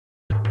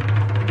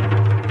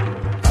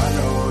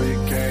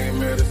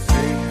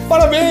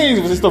Parabéns!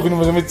 Vocês estão ouvindo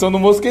mais uma edição do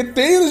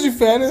Mosqueteiros de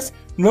Férias.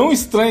 Não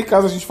estranhe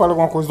caso a gente fale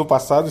alguma coisa do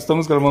passado.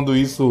 Estamos gravando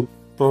isso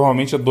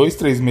provavelmente há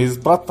 2-3 meses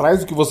pra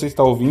trás do que você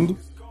está ouvindo.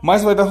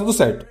 Mas vai dar tudo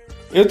certo.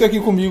 Eu tenho aqui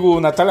comigo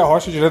Natália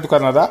Rocha, direto do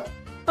Canadá.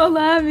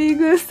 Olá,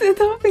 amigos. Eu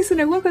tava pensando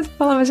em alguma coisa pra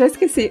falar, mas já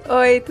esqueci.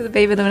 Oi, tudo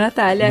bem? Meu nome é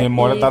Natália.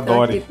 Memória da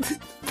Dory.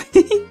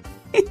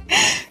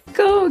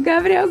 Com o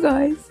Gabriel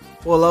Góes.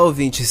 Olá,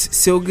 ouvintes.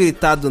 Se eu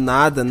gritar do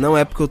nada, não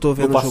é porque eu tô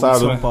vendo o jogo de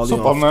São Paulo. São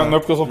Paulo não é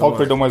porque o São Paulo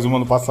perdeu mais uma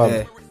no passado.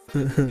 É.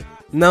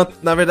 Não,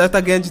 na verdade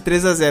tá ganhando de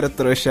 3-0,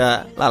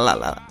 trouxa.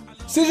 Lá.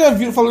 Vocês já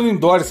viram, falando em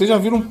Dory, vocês já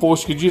viram um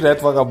post que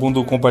direto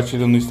vagabundo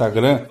compartilha no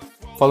Instagram,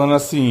 falando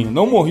assim,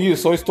 não morri,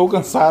 só estou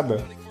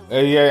cansada.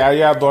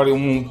 Aí a Dory,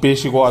 um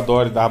peixe igual a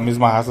Dory, da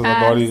mesma raça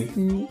da Dory,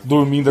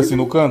 dormindo assim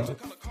no canto.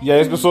 E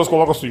aí as pessoas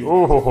colocam assim,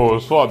 eu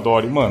sou a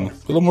Dory. Mano,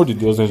 pelo amor de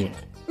Deus, né, gente?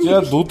 Você é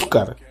adulto,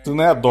 cara. Você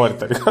não é a Dory,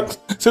 tá ligado?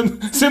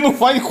 Você não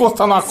vai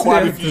encostar no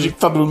aquário e fingir que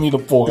tá dormindo,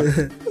 porra.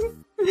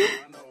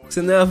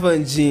 Você não é a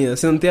Vandinha,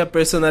 você não tem a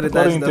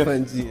personalidade da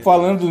Vandinha.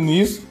 Falando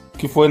nisso,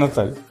 que foi,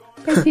 Natália?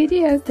 Eu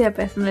queria ter a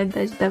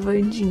personalidade da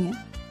Vandinha.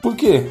 Por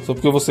quê? Só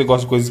porque você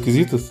gosta de coisas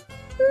esquisitas?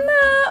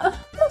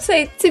 Não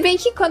sei. Se bem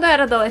que quando eu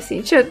era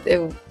adolescente,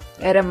 eu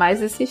era mais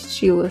esse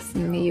estilo, assim,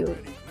 meio...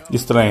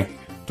 Estranho.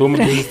 Turma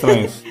dos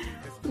estranhos.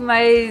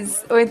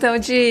 Mas... Ou então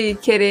de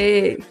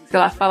querer, sei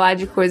lá, falar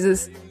de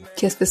coisas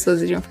que as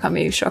pessoas iriam ficar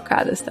meio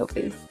chocadas,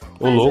 talvez.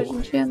 Ô, louco.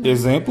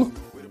 Exemplo?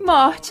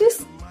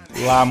 Mortes.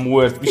 Lá,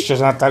 amor. Vixe, a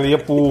Natália ia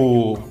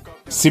pro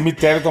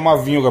cemitério tomar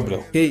vinho,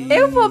 Gabriel.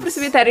 Eu vou pro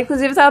cemitério.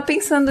 Inclusive, eu tava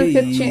pensando que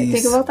eu tenho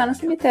que voltar no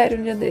cemitério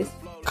um dia desse.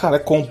 Cara, é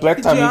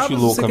completamente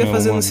louca, você quer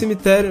fazer no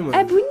cemitério, mano?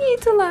 É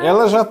bonito lá.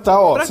 Ela já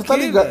tá, ó. Pra você quê, tá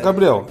ligado, velho?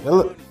 Gabriel?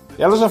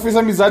 Ela já fez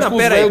amizade com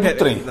os velhos do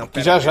trem.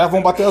 Que já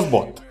vão bater as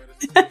botas.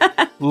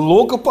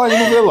 Louca pra ir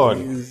no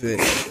velório.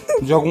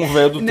 De algum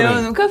velho do trem. Não,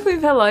 eu nunca fui em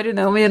velório,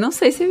 não. Mas eu não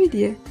sei se eu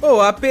iria.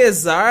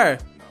 Apesar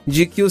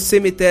de que os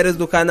cemitérios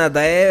do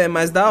Canadá é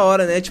mais da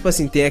hora, né? Tipo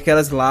assim, tem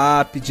aquelas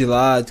lápides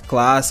lá,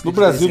 clássicas. No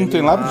Brasil não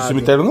tem lápide de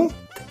cemitério, não?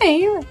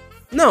 Tem, ué.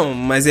 Não,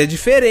 mas é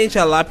diferente.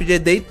 A lápide é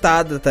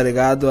deitada, tá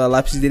ligado? A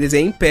lápide deles é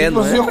em pé,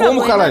 não é?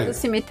 Como, caralho? O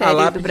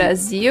cemitério do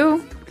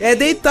Brasil... É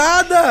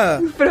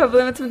deitada! O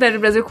problema do cemitério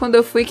do Brasil, quando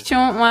eu fui, que tinha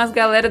umas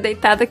galera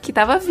deitada que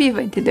tava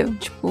viva, entendeu?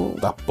 Tipo...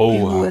 Da porra.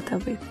 De rua,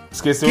 talvez.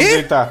 Esqueceu de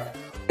deitar.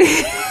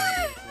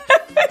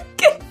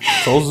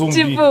 Só o zumbi.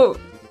 Tipo,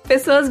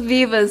 pessoas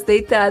vivas,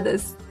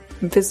 deitadas.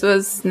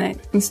 Pessoas, né,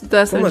 em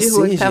situação Como de assim,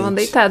 rua, que estavam gente?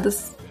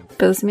 deitadas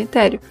pelo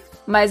cemitério.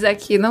 Mas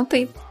aqui não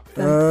tem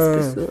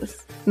tantas pessoas.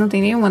 Não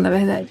tem nenhuma, na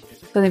verdade.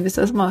 Só tem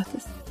pessoas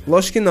mortas.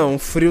 Lógico que não, um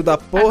frio da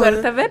porra. Agora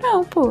né? tá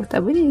verão, pô, tá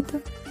bonito.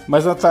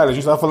 Mas, Natália, a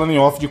gente tava falando em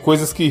off de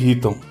coisas que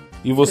irritam.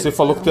 E você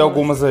falou que tem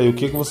algumas aí. O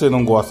que você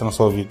não gosta na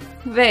sua vida?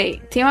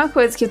 Véi, tem uma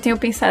coisa que eu tenho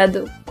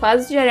pensado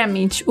quase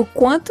diariamente. O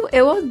quanto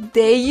eu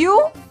odeio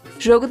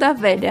jogo da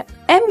velha.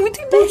 É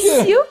muito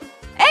imbecil.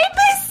 É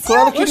imbecil.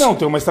 Claro que não,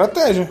 tem uma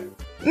estratégia.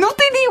 Não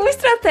tem nenhuma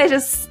estratégia.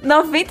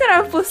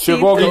 99%.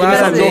 Chegou alguém que não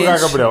sabe jogar,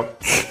 Gabriel.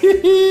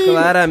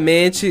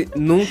 Claramente,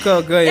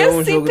 nunca ganhou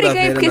um jogo da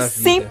velha. Eu sempre ganho, porque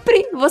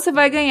sempre você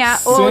vai ganhar.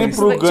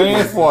 Sempre o ganho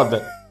é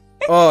foda.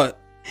 Ó,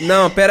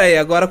 não, pera aí.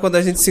 Agora quando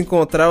a gente se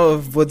encontrar, eu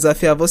vou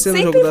desafiar você no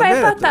jogo da velha.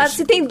 Sempre vai empatar.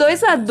 Se tem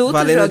 2 adultos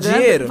valendo jogando,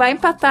 dinheiro? vai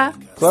empatar.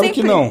 Claro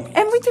sempre. que não.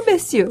 É muito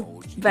imbecil.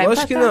 Vai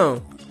Lógico empatar. que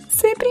não.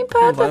 Sempre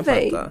empata,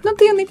 velho. empatar. Não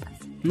tenho nem...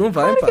 Não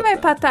vai Claro empatar. que vai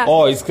empatar.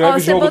 Ó, escreve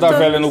você jogo da botou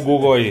velha no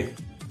Google aí.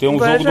 Tem um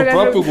Bora jogo do jogar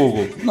próprio jogo.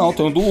 Google. Não,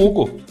 tem um do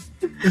Google.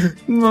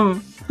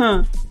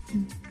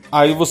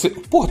 Aí você...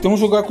 Pô, tem um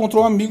jogar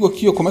contra um amigo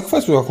aqui, ó. Como é que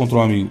faz pra jogar contra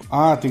um amigo?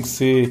 Ah, tem que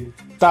ser...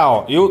 Tá,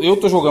 ó. Eu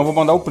tô jogando, vou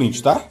mandar o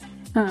print, tá?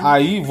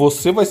 Aí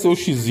você vai ser o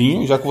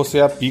xizinho, já que você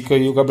é a pica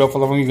e o Gabriel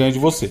falava que ganha de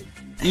você.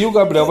 E o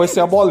Gabriel vai ser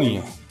a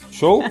bolinha.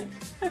 Show?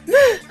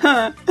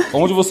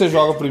 Onde você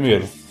joga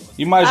primeiro?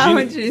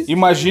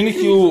 Imagine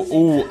que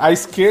a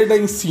esquerda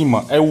em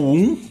cima é o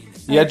 1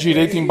 e a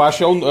direita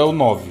embaixo é o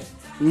 9.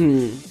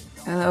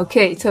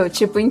 Ok,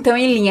 então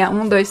em linha.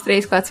 1, 2,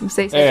 3, 4, 5,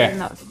 6, 7, 8,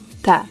 9.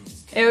 Tá.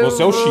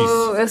 Você é o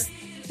X.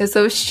 Eu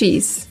sou o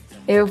X.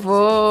 Eu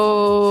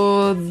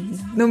vou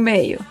no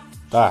meio.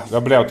 Tá,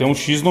 Gabriel, tem um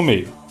X no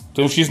meio.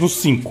 Tem um X no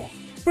 5.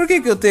 Por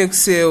que eu tenho que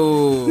ser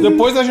o...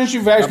 Depois a gente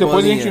inverte, Eu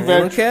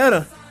não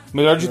quero.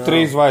 Melhor de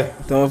 3, vai.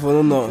 Então eu vou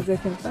no 9.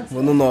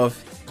 Vou no 9.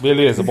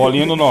 Beleza,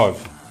 bolinha no 9.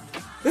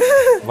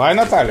 Vai,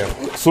 Natália.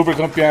 Super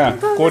campeã.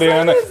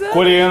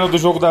 Coreana do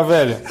jogo da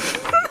velha.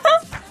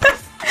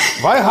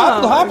 Vai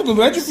rápido,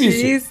 não é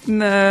difícil. X,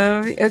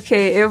 não. Ok,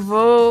 eu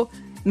vou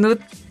no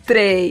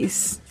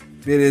 3.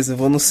 Beleza, eu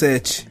vou no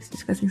 7.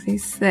 6, 4, 5,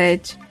 6,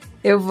 7.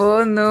 Eu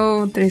vou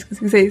no 3, 4,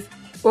 5, 6,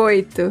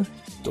 8.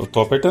 Eu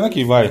tô apertando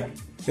aqui, vai.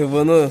 Eu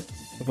vou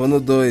no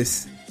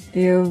 2.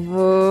 Eu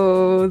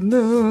vou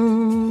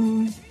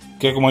no...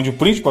 Quer que eu mande o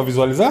print pra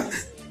visualizar?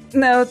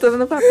 Não, eu tô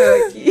no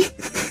papel aqui.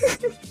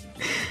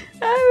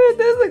 Ai, meu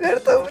Deus, agora eu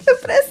tô muito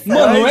pressão.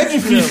 Mano, não é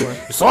difícil.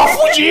 Só uma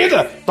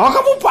fudida.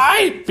 Toca pro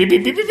pai.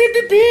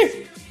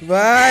 Pi.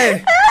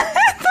 Vai.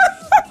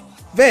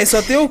 Véi,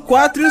 só tem o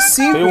 4 e o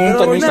 5. Tem um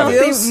também, de cara.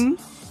 Deus. Tem um.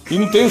 E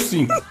não tem o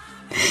 5.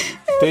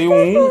 Tem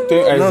um... Não,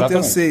 tem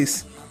um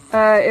 6.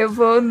 Eu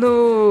vou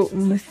no...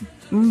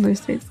 1, 2,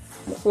 3,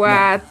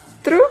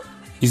 4.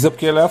 Isso é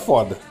porque ela é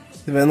foda.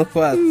 Você vai no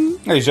 4.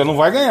 Aí já não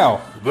vai ganhar, ó.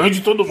 Ganho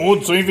de todo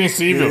mundo, sou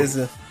invencível.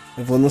 Beleza.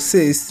 Eu vou no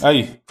 6.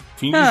 Aí,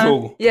 fim de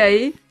jogo. E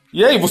aí?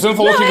 E aí, você não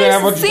falou que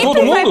ganhava de todo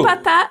Sempre vai mundo?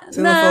 empatar.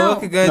 Você não falou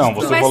que ganha de Não,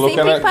 todo você mundo. falou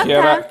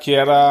que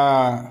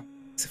era...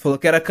 Você falou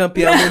que era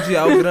campeão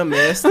mundial,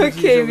 grã-mestre.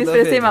 Ok, me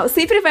expressei mal.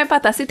 Sempre vai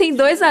empatar. Se tem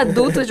 2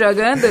 adultos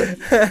jogando,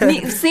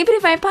 sempre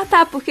vai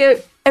empatar, porque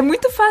é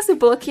muito fácil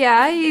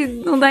bloquear e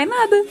não dá em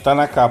nada. Tá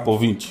na capa,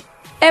 ouvinte.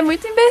 É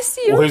muito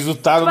imbecil. O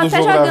resultado do até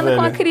jogo da jogando velha.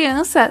 com a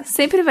criança,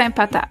 sempre vai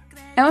empatar.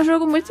 É um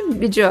jogo muito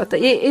idiota.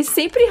 E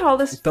sempre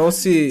rola Então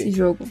esse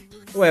jogo.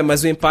 Ué,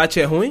 mas o empate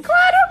é ruim?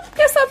 Claro,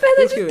 porque é só perda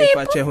Por de que o tempo.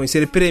 empate é ruim? Se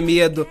ele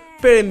premia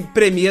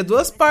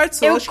duas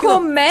partes, Eu acho que não.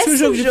 começo Se o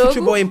jogo de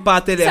futebol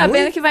empata, ele é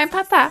sabendo ruim? que vai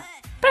empatar.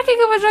 Pra que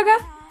eu vou jogar?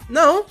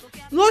 Não,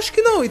 lógico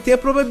que não. E tem a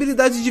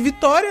probabilidade de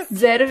vitória.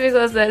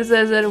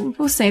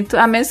 0,0001%.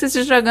 A menos que você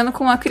esteja jogando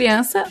com uma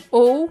criança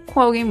ou com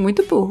alguém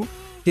muito burro.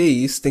 Que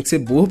isso, tem que ser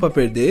burro pra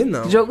perder?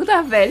 Não. Jogo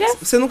da velha?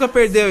 Você nunca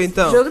perdeu,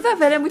 então? Jogo da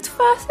velha é muito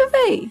fácil,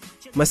 véi.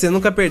 Mas você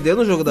nunca perdeu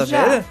no jogo da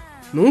Já. velha?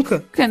 Nunca?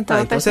 Porque eu não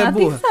tava então você é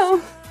prestando burra.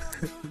 atenção.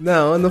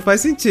 Não, não faz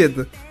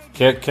sentido.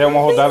 Quer uma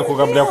rodada com o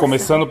Gabriel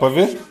começando pra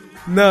ver?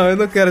 Não, eu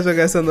não quero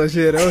jogar essa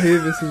nojeira. É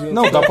horrível esse jogo.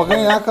 Não, dá pra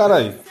ganhar,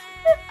 caralho.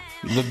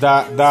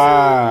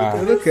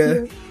 Eu não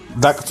quero.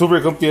 Da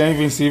super campeã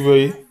invencível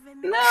aí.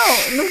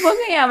 Não vou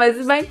ganhar,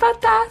 mas vai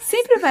empatar.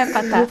 Sempre vai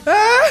empatar.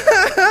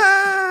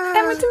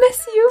 É muito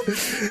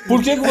imbecil.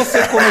 Por que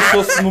você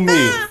começou no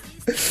meio?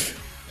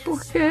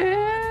 Porque...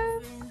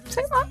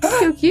 sei lá,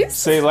 porque eu quis.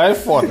 Sei lá é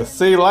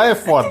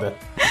foda.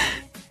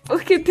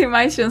 Porque tem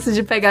mais chance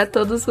de pegar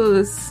todos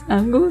os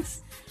ângulos.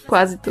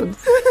 Quase todos.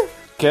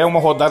 Quer uma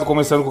rodada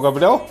começando com o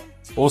Gabriel?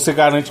 Ou você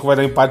garante que vai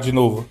dar empate de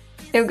novo?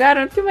 Eu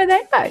garanto que vai dar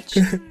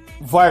empate.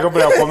 Vai,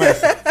 Gabriel,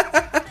 começa.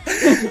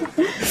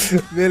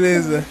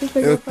 Beleza,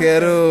 eu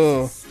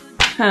quero...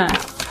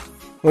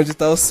 Onde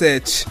tá o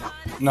 7?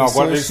 Não,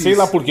 agora, sei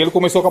lá por que ele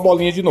começou com a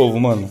bolinha de novo,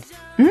 mano.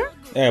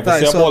 É, Tá,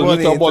 você é a só a bolinha,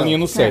 bolinha, tem a bolinha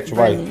então. no 7,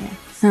 vai.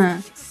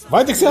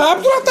 Vai ter que ser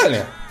rápido,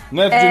 Natália.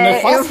 Não é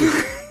fácil?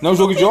 Não é um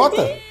jogo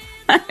idiota?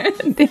 Ai,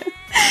 meu Deus.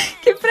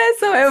 Que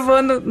pressão. Eu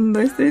vou no 1,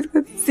 2, 3,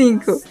 4,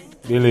 5.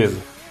 Beleza.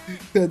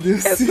 Cadê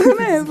o 5? Eu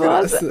tô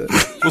nervosa.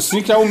 O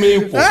 5 é o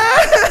meio, pô.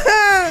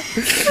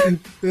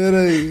 Pera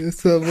aí,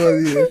 essa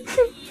bolinha.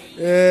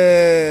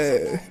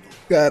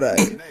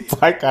 Caralho.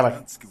 Vai,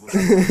 cara.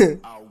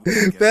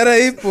 Pera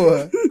aí,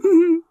 porra.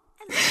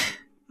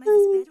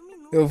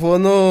 Eu vou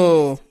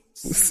no...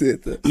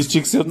 Buceta. Isso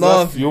tinha que ser o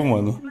desafio,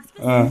 mano.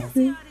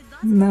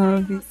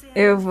 9.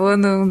 Eu vou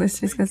no 1, 2,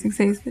 3, 4, 5,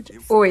 6, 7,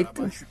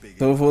 8.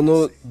 Então eu vou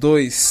no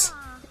 2.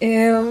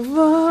 Eu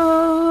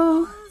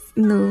vou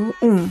no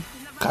 1.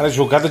 Cara,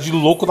 jogada de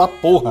louco da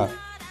porra.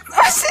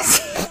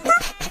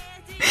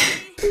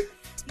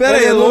 Pera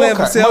aí, eu não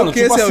lembro. Você mano, é o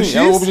quê? tipo Você assim,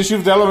 é o X? o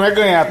objetivo dela não é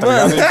ganhar, tá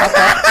ligado? É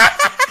empatar.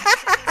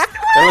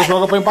 Ela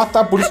joga pra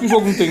empatar, por isso que o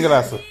jogo não tem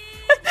graça.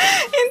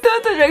 Então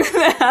eu tô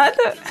jogando errado?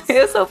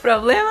 Eu sou o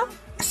problema?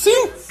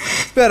 Sim!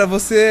 Pera,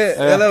 você...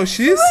 Ela é o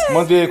X?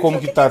 Mandei aí como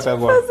que tá até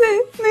agora.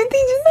 Não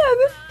entendi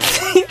nada.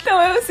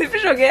 Então eu sempre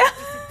joguei errado.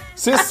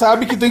 Você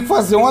sabe que tem que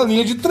fazer uma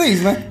linha de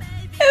 3, né?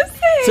 Eu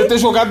sei. Você ter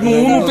jogado no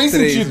 1 não tem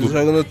 3. sentido.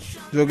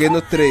 Joguei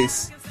no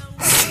 3.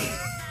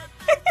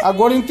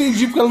 Agora eu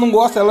entendi porque ela não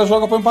gosta, ela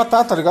joga pra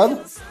empatar, tá ligado?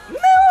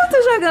 Não, eu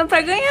tô jogando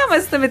pra ganhar,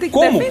 mas você também tem que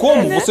defender,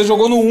 Como? né? Você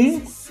jogou no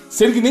 1,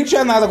 sendo que nem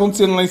tinha nada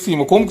acontecendo lá em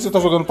cima. Como que você tá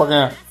jogando pra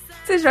ganhar?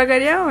 Você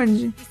jogaria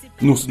onde?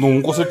 No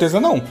 1 com certeza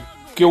não.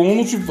 Porque o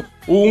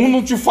 1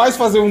 não te faz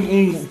fazer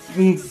um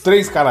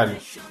 3, caralho.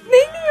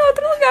 Nem em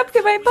outro lugar,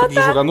 porque vai Você podia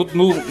empatar. jogar no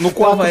Então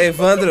 4. vai,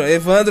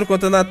 Evandro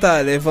contra a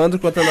Natália. Evandro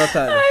contra a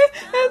Natália.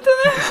 Eu tô...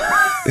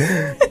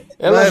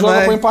 Ela vai, joga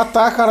vai. pra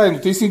empatar, caralho. Não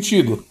tem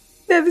sentido.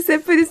 Deve ser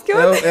por isso que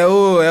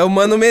eu... É o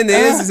Mano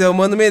Menezes. É o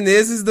Mano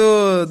Menezes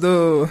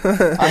do...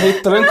 A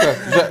retranca.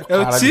 É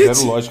o Caralho, Tite?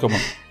 zero lógica,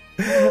 mano.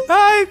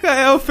 Ai, cara,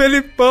 é o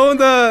Felipão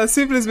da...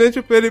 Simplesmente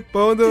o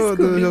Felipão do jogo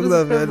Descobrimos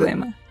da o velha.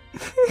 problema.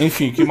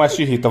 Enfim, o que mais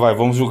te irrita? Vai,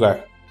 vamos julgar.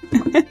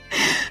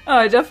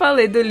 Ó, já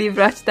falei do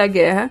livro Arte da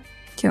Guerra,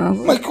 que eu não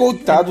gosto. Mas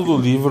coitado do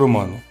livro,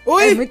 mano.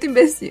 Oi? É muito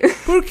imbecil.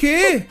 Por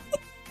quê?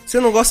 Você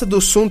não gosta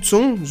do Sun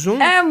Tsun?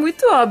 É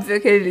muito óbvio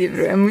aquele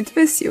livro, é muito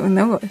imbecil,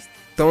 não gosto.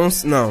 Então,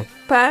 não.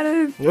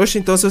 Para... Oxe,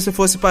 então se você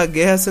fosse pra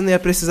guerra, você não ia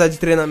precisar de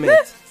treinamento.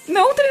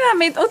 Não o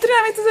treinamento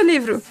do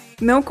livro.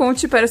 Não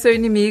conte para o seu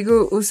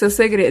inimigo os seus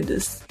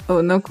segredos.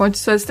 Ou não conte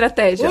sua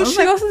estratégia. Oxi. Um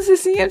negócio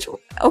assim, é tipo...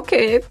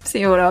 Ok,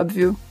 senhor,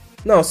 óbvio.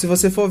 Não, se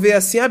você for ver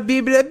assim, a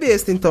Bíblia é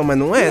besta, então, mas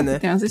não é, né?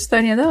 Tem umas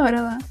historinhas da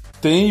hora lá.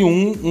 Tem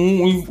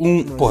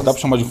Pô, dá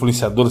pra chamar de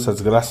influenciador essa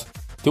desgraça?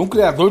 Tem um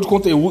criador de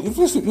conteúdo.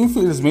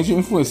 Infelizmente,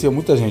 influencia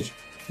muita gente.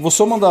 Vou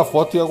só mandar a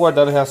foto e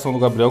aguardar a reação do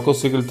Gabriel, que eu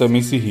sei que ele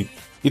também se irrita.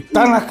 E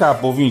tá na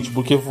capa, ouvinte,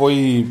 porque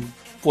foi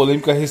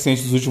polêmica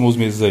recente dos últimos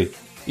meses aí.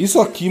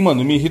 Isso aqui,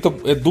 mano, me irrita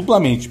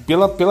duplamente.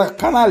 Pela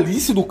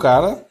canalice do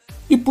cara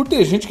e por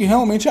ter gente que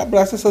realmente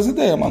abraça essas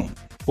ideias, mano.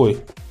 Foi.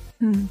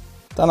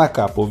 Tá na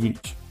capa,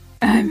 ouvinte.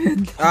 Ai, meu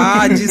Deus.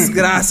 Ah,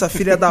 desgraça,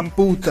 filha da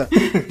puta.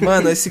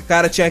 Mano, esse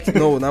cara tinha que...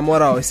 Não, na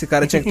moral, esse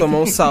cara tinha que tomar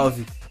um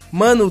salve.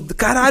 Mano,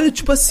 caralho,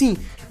 tipo assim...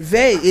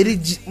 Véi,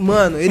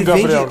 Mano, ele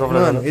Gabriel, vende...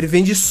 Mano, ele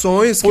vende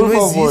sonhos que por não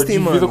favor, existem,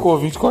 mano. divida com o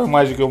ouvinte qual a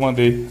imagem que eu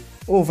mandei.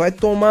 Ô, vai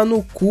tomar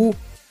no cu.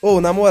 Ô,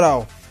 na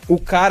moral... O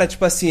cara,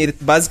 tipo assim, ele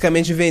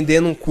basicamente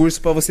vendendo um curso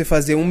pra você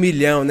fazer 1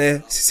 milhão,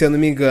 né? Se eu não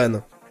me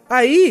engano.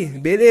 Aí,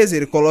 beleza,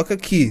 ele coloca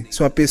aqui.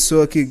 Se uma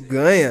pessoa que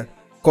ganha...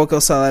 Qual que é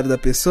o salário da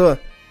pessoa?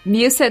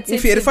 1.720.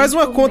 Enfim, ele faz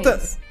uma conta...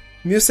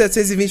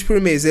 1.720 por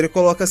mês. Ele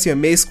coloca assim, ó,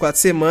 mês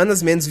 4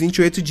 semanas, menos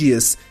 28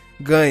 dias.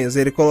 Ganhos,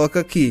 ele coloca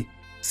aqui.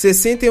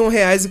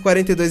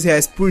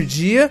 R$61,42 por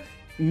dia,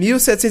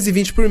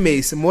 1.720 por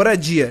mês.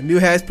 Moradia,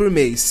 R$1.000 por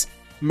mês.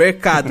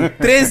 Mercado,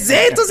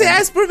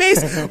 R$300 por mês.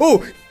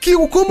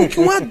 Como que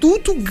um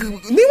adulto,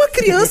 nem uma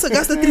criança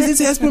gasta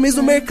R$300 por mês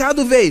no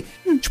mercado, velho?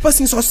 Tipo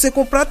assim, só se você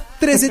comprar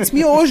 300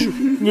 miojo.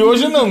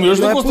 Miojo não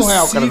custa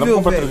R$1, cara. Não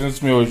compra 300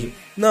 miojo.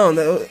 Não,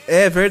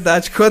 é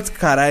verdade. Quanto?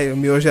 Caralho, o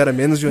miojo era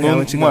menos de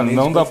R$1 antigamente. Mano,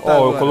 não dá.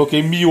 Ó, eu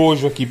coloquei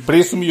miojo aqui,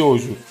 preço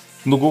miojo.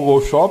 No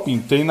Google Shopping,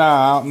 tem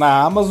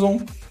na Amazon,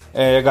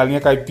 galinha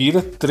caipira,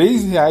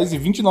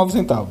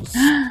 R$3,29.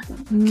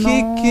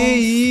 Que é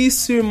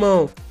isso,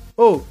 irmão?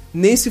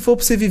 Nem se for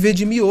pra você viver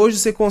de miojo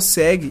você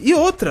consegue. E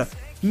outra,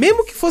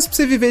 mesmo que fosse pra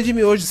você viver de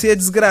miojo, você ia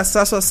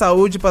desgraçar sua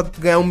saúde pra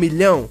ganhar 1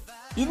 milhão?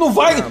 E não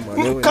vai,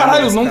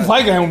 não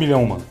vai ganhar 1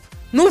 milhão, mano.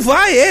 Não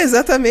vai,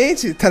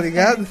 exatamente, tá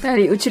ligado?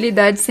 Peraí,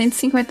 utilidade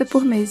 150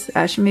 por mês.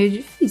 Acho meio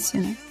difícil,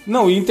 né?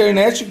 Não, e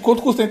internet,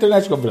 quanto custa a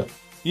internet, Gabriel?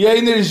 E a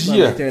energia?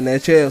 Mano, a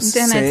internet é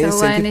 100,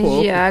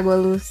 energia, água,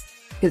 luz.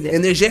 Quer dizer,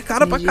 energia é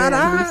cara pra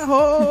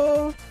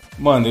caralho.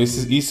 Mano,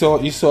 isso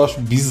eu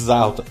acho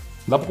bizarro, tá?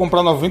 Dá pra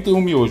comprar 91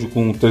 miojo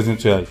com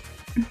R$300.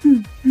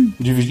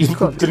 Dividido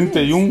por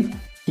 31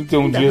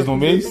 dias no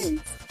mês.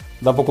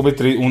 Dá pra comer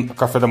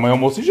café da manhã,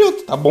 almoço e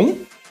janta. Tá bom?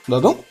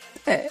 Dá não?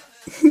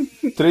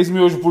 3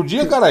 miojos por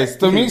dia, caralho. Você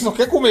também só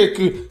quer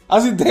comer.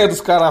 As ideias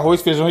dos caras,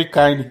 arroz, feijão e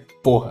carne.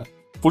 Porra.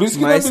 Por isso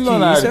que mas não é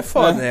milionário. Isso é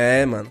foda.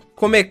 Mano.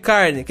 Comer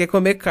carne. Quer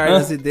comer carne,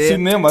 as ideias.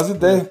 Cinema, as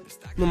ideias.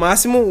 No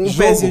máximo, um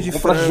pezinho de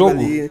frango jogo.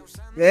 ali.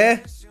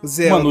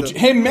 Zelda. Mano,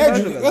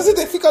 remédio. As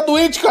ideias ficam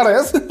doentes,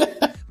 cara.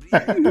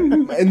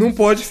 Não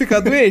pode ficar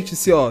doente.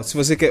 Se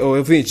você quer,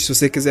 ouvinte, se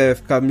você quiser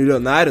ficar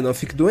milionário, não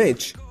fique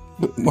doente.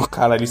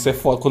 Cara, isso é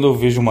foda. Quando eu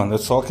vejo, mano, é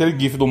só aquele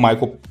gif do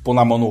Michael pôr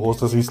na mão no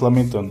rosto assim, se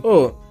lamentando.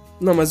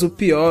 Não, mas o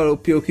pior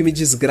que me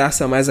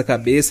desgraça mais a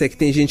cabeça é que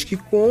tem gente que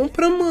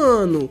compra,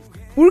 mano.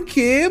 Por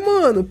quê,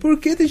 mano? Por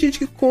que tem gente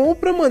que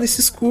compra, mano,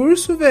 esses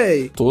cursos,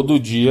 velho? Todo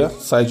dia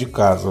sai de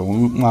casa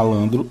um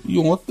malandro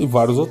e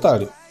vários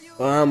otários.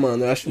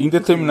 Mano, eu acho... Em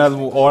determinada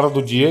hora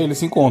do dia eles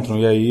se encontram.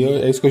 E aí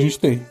é isso que a gente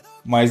tem.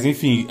 Mas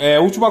enfim,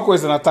 última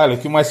coisa, Natália, o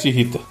que mais te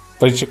irrita?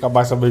 Pra gente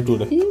acabar essa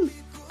abertura.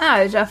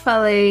 Eu já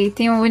falei.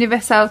 Tem um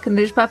Universal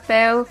Canudo de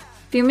Papel,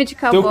 filme de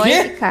cowboy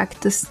e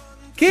cactos.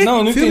 Não,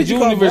 eu não entendi.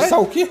 O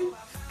Universal o quê?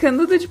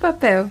 Canudo de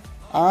papel.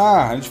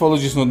 A gente falou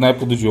disso na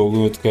época do Diogo,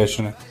 no outro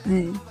cast, né?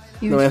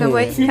 Filme de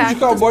cowboy e cactos. Filme de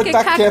cowboy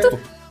tá quieto.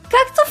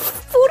 Cacto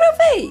fura,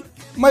 véi.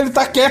 Mas ele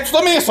tá quieto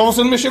também, é só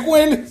você não mexer com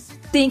ele.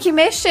 Tem que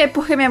mexer,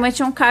 porque minha mãe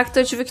tinha um cacto,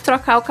 eu tive que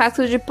trocar o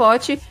cacto de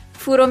pote,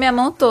 furou minha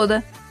mão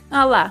toda.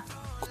 Olha lá.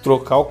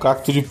 Trocar o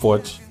cacto de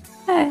pote.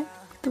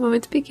 Tava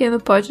muito pequeno o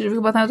pote, tive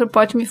que botar em outro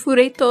pote, me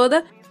furei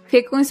toda,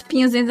 fiquei com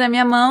espinhos dentro da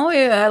minha mão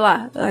e olha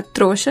lá, a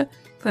trouxa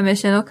foi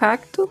mexendo no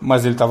cacto.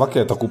 Mas ele tava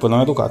quieto, a culpa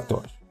não é do cacto, eu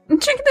acho. Não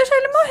tinha que deixar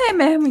ele morrer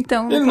mesmo,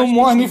 então. Ele não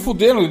morre nem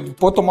fudendo, ele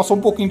pode tomar só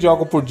um pouquinho de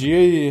água por dia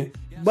e...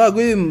 O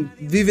bagulho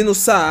vive no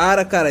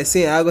Saara, cara,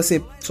 sem água,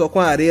 só com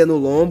areia no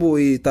lombo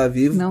e tá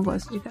vivo. Não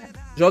gosto de cara.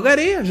 Joga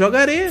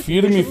areia.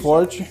 Firme e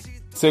forte.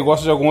 Você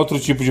gosta de algum outro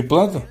tipo de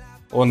planta?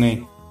 Ou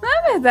nem?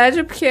 Na verdade,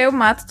 é porque eu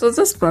mato todas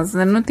as plantas,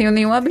 né? Não tenho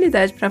nenhuma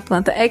habilidade pra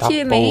planta. É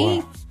que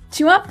nem...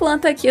 Tinha uma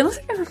planta aqui, eu não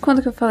sei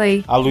quando que eu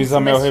falei. A Luísa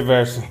Mel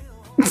Reverso.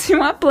 Tinha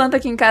uma planta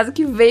aqui em casa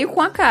que veio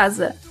com a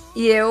casa.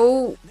 E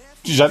eu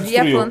já vi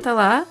a planta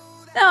lá.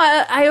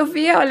 Não, aí eu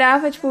via,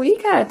 olhava, tipo,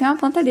 cara, tem uma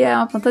planta ali, é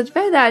uma planta de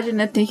verdade,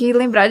 né? Tem que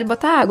lembrar de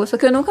botar água. Só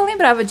que eu nunca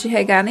lembrava de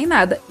regar nem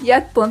nada. E a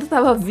planta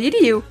tava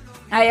viril.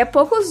 Aí há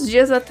poucos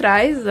dias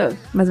atrás,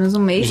 mais ou menos um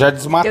mês, já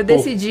desmatou. Eu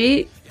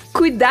decidi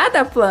cuidar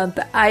da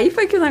planta. Aí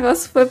foi que o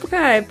negócio foi pro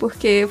caralho,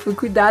 porque eu fui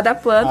cuidar da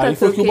planta. Aí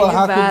foi que o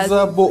barraco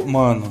desabou,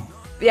 mano.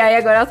 E aí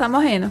agora ela tá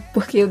morrendo,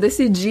 porque eu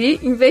decidi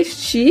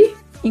investir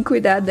em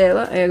cuidar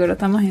dela, aí agora ela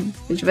tá morrendo.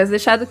 Se eu tivesse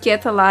deixado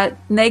quieta lá,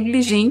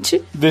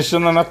 negligente...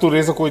 Deixando a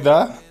natureza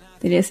cuidar...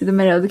 Teria sido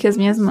melhor do que as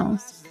minhas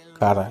mãos.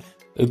 Caralho.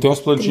 Eu tenho umas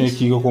plantinhas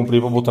aqui que eu comprei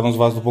pra botar nos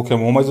vasos do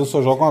Pokémon, mas eu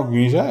só jogo uma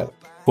aguinha e já era.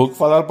 Foi o que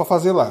falaram pra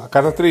fazer lá. A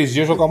cada 3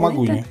 dias jogar uma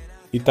aguinha.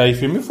 E tá aí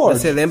firme e forte.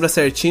 Você lembra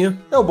certinho?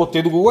 Eu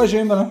botei do Google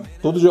Agenda, né?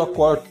 Todo dia eu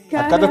acordo.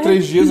 A cada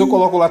 3 dias eu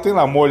coloco lá, tem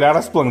lá, molhar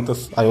as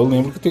plantas. Aí eu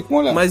lembro que tem que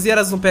molhar. Mas e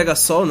elas não pegam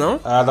sol, não?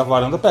 A da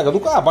varanda pega.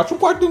 Bate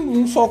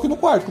um sol aqui no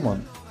quarto,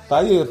 mano. Tá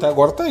aí, até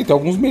agora tá aí. Tem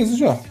alguns meses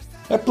já.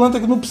 É planta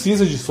que não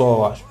precisa de sol,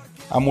 eu acho.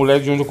 A mulher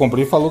de onde eu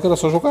comprei falou que era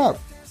só jogar água.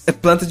 É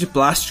planta de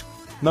plástico.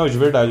 Não, de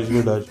verdade, de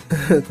verdade.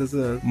 Tô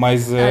zoando.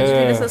 Mas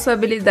Admiro essa sua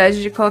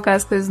habilidade de colocar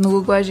as coisas no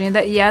Google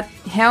Agenda e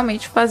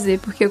realmente fazer,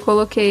 porque eu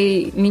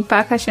coloquei limpar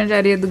a caixinha de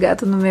areia do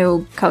gato no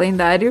meu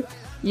calendário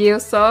e eu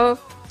só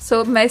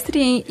sou mestre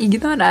em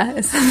ignorar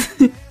essas...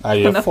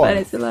 Aí quando é foda.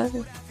 aparece lá.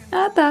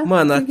 Ah, tá.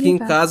 Mano, aqui em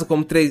casa,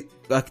 como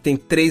aqui tem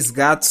 3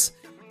 gatos,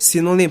 se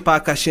não limpar a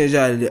caixinha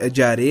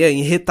de areia,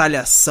 em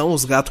retaliação,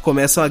 os gatos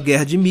começam a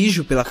guerra de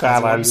mijo pela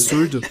casa. Caralho. É um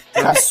absurdo.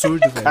 É um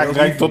absurdo, velho.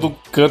 Cagar em todo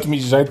canto,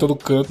 mijar em todo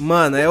canto.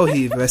 Mano, é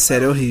horrível. É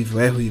sério, é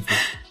horrível. É horrível.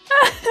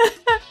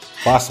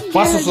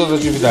 Faça suas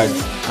atividades.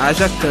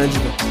 Haja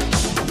cândida.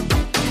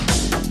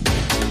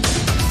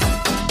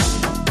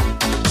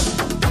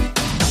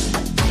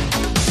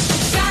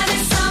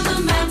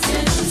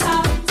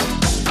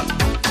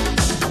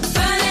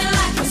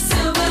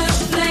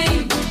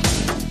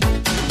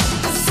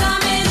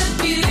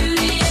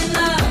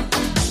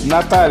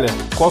 Natália,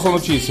 qual a sua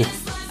notícia?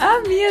 A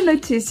minha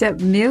notícia,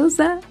 meus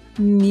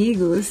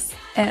amigos,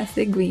 é a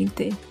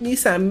seguinte.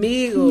 Meus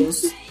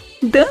amigos.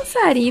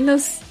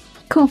 Dançarinos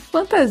com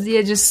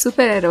fantasia de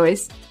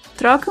super-heróis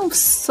trocam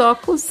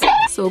socos.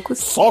 Socos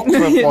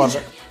é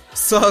foda.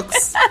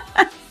 Socos.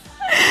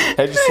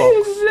 É de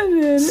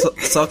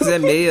socos. Socos é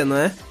meia, não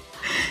é?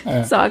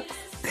 Socos.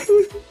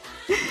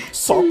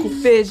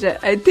 Socos. Veja,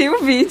 aí tem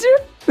um vídeo,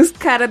 os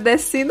caras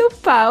descendo o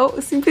pau,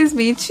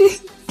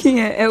 simplesmente.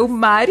 Quem é? É o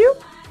Mario.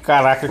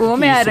 Caraca, que O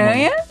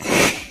Homem-Aranha.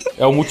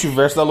 É o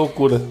multiverso da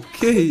loucura.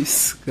 Que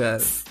isso,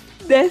 cara?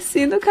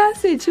 Descendo o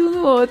cacete um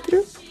no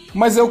outro.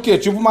 Mas é o quê?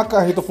 Tipo uma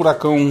carreta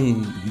furacão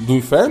do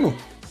inferno?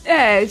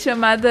 É,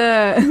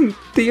 chamada...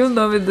 Tem o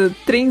nome do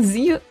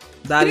trenzinho...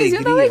 Da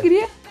Trenzinho da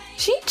Alegria.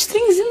 Gente,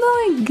 trenzinho da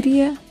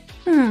Alegria.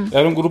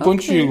 Era um grupo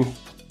antigo.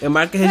 É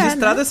marca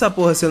registrada né? essa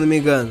porra, se eu não me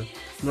engano.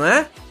 Não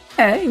é?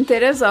 É, em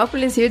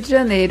Teresópolis, Rio de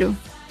Janeiro.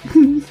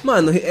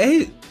 Mano,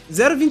 é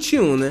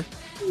 021, né?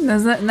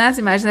 Nas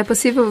imagens é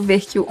possível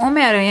ver que o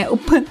Homem-Aranha, o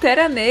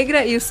Pantera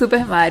Negra e o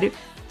Super Mario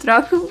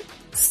trocam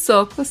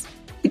socos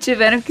e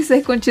tiveram que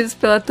ser contidos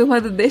pela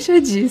turma do Deixa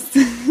Disso.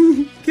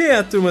 Quem é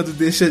a turma do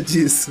Deixa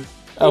Disso?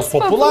 É os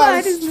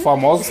populares, né? Os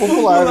famosos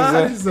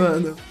populares,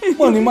 né?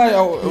 Mano.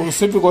 Mano, eu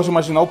sempre gosto de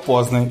imaginar o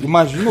pós, né?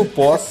 Imagina o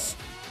pós,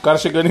 o cara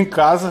chegando em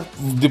casa,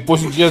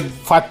 depois de um dia,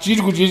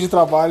 fatídico dia de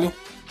trabalho.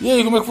 E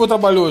aí, como é que foi o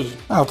trabalho hoje?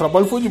 Ah, o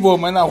trabalho foi de boa,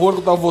 mas na rua que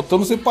eu tava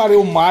votando, eu separei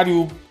o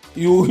Mario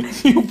e o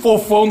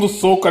fofão do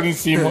soco ali em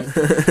cima.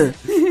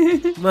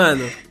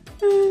 Mano,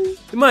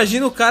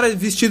 imagina o cara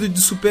vestido de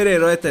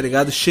super-herói, tá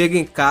ligado? Chega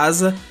em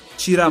casa,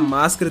 tira a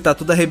máscara e tá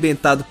tudo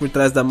arrebentado por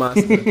trás da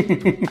máscara.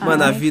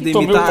 Mano, a vida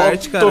imita a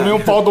arte, cara. Tomei um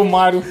pau do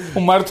Mario.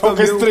 O Mario tá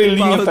com a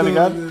estrelinha, tá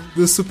ligado?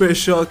 Do Super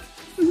Choque.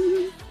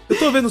 Eu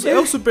tô vendo, é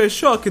o Super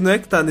Choque, não é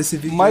que tá nesse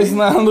vídeo? Mas aí?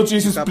 na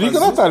notícia explica,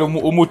 Natália,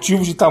 o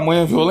motivo de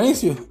tamanha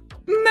violência?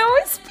 Não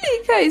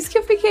explica, isso que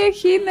eu fiquei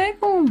aqui, né,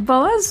 com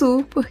bola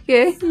azul,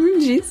 porque não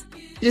diz.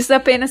 Diz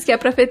apenas que a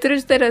Prefeitura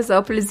de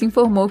Teresópolis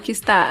informou que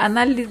está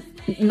analisando...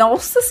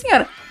 Nossa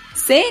Senhora!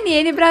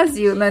 CNN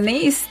Brasil, não é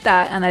nem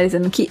está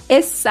analisando, que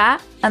está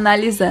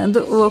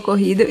analisando o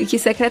ocorrido e que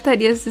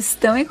secretarias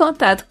estão em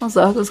contato com os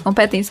órgãos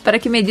competentes para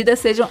que medidas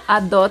sejam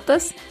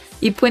adotadas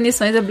e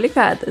punições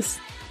aplicadas.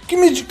 Que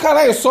medida?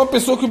 Caralho, é só a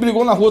pessoa que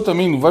brigou na rua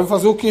também, vai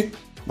fazer o quê?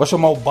 Vai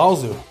chamar o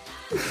Bowser?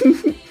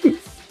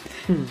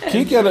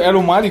 Quem que era? Era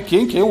o Mario e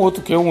quem? Quem é o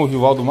outro? Quem é o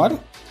rival do Mario?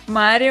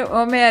 Mario,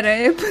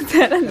 Homem-Aranha e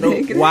Pantera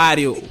Negra. O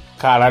Wario.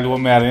 Caralho, o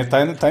Homem-Aranha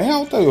tá em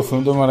alta aí. O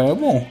filme do Homem-Aranha é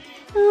bom.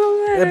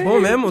 É bom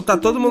mesmo? Tá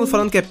todo mundo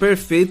falando que é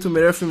perfeito, o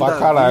melhor filme Pra da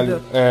caralho.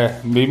 vida. É,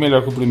 bem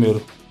melhor que o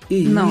primeiro.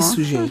 Que Nossa.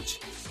 isso, gente?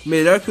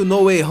 Melhor que o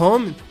No Way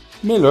Home?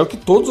 Melhor que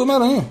todos os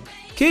Homem-Aranha.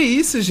 Que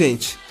isso,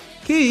 gente?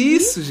 Que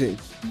isso,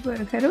 gente?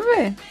 Eu quero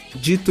ver.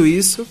 Dito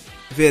isso,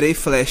 verei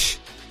Flash.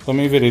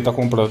 Também verei, tá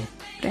comprado.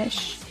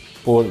 Fresh.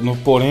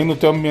 Porém, não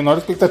tenho a menor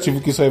expectativa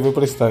que isso aí vai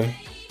prestar, hein?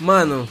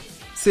 Mano,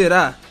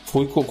 será?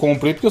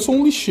 Comprei porque eu sou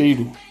um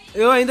lixeiro.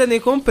 Eu ainda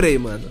nem comprei,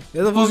 mano.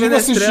 Eu não vou ver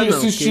Inclusive, na estreia, não.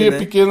 assistir porque, né?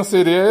 Pequena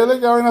Sereia é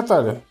legal, hein,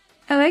 Natália?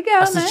 É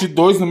legal, Assisti né?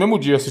 2 no mesmo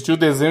dia. Assisti o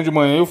desenho de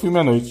manhã e o filme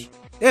à noite.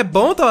 É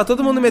bom? Tava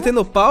todo mundo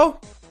metendo pau?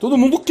 Todo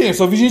mundo quem?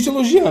 Só vi gente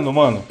elogiando,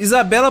 mano.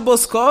 Isabela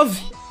Boscov.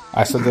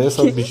 Essa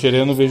bicheira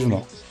eu não vejo,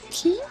 não.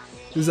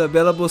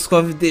 Isabela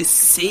Boscov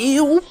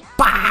desceu o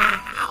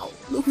pau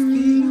no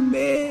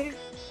filme.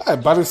 É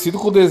parecido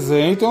com o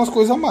desenho e tem umas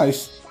coisas a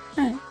mais.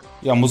 É.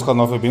 E a música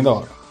nova é bem da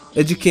hora.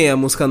 É de quem a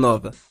música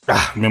nova?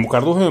 Ah, mesmo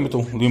cara do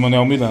Hamilton,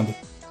 Lin-Manuel Miranda.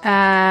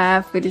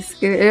 Ah, por isso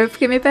que eu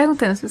fiquei me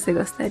perguntando se você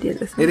gostaria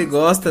dessa Ele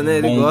gosta, né?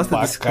 Ele Bom gosta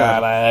pra desse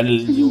cara.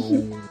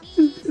 caralho.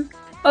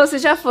 Ou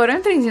vocês já foram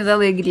em trenzinho da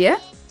alegria?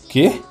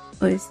 Quê?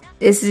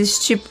 Esses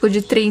tipo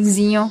de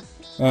trenzinho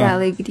da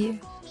alegria.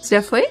 Você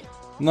já foi?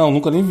 Não,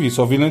 nunca nem vi,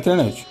 só vi na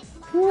internet.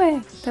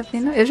 Ué, tá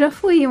vendo? Eu já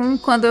fui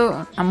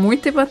há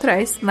muito tempo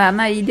atrás, lá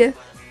na ilha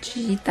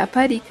de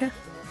Itaparica.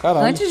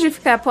 Caralho. Antes de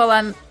ficar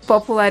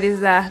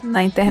popularizar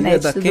na internet Ilha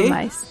da e tudo quem?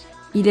 mais.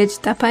 Ilha de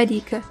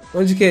Itaparica,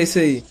 Onde que é isso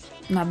aí?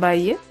 na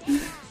Bahia.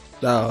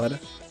 Da hora.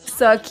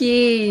 Só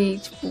que,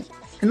 tipo,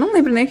 eu não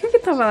lembro nem o que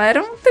tava lá.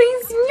 Era um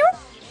trenzinho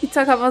e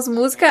tocava umas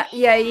músicas,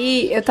 e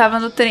aí eu tava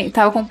no trem,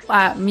 tava com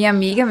a minha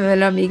amiga, minha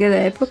melhor amiga da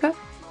época,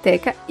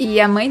 Teca, e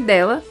a mãe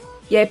dela,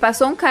 e aí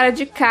passou um cara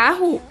de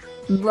carro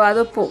do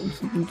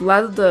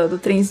lado do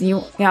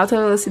trenzinho em alta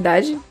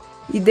velocidade,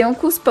 e deu um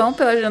cuspão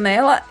pela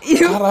janela, e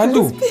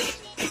caralho! o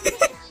cuspe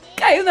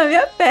caiu na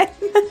minha perna.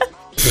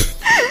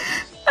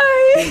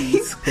 Aí,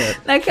 Isso,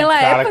 naquela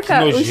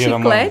época, os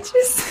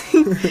chicletes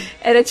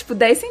era tipo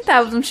 10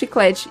 centavos um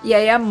chiclete. E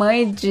aí a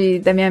mãe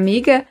da minha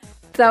amiga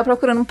tava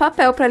procurando um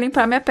papel pra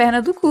limpar minha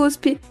perna do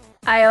cuspe.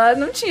 Aí ela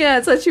não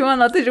tinha, só tinha uma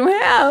nota de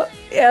R$1.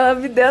 E ela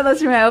me deu a nota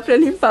de R$1 pra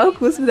limpar o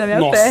cuspe da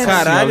minha perna.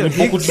 Caralho,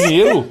 limpou com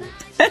dinheiro?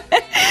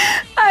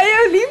 Aí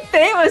eu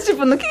limpei, mas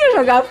tipo, não queria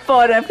jogar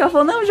fora, né? Porque ela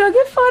falou, não,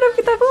 jogue fora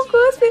porque tá com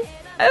cuspe.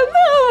 Aí eu,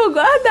 não, vou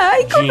guardar.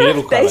 E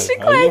comprei 10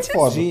 chicletes.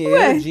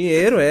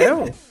 Dinheiro,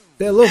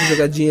 Você é louco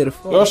jogar dinheiro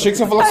fora? Eu achei que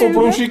você falou que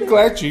comprou um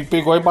chiclete e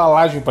pegou a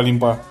embalagem pra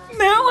limpar.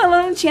 Não,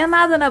 ela não tinha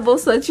nada na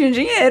bolsa, só tinha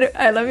dinheiro.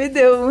 Aí ela me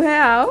deu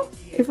R$1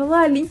 e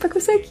falou, limpa com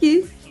isso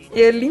aqui. E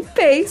eu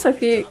limpei, só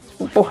que,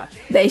 porra,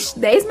 10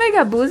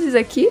 megabuses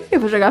aqui, eu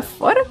vou jogar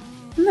fora?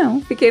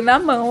 Não, fiquei na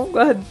mão,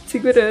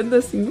 segurando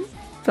assim,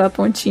 pela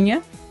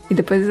pontinha. E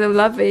depois eu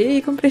lavei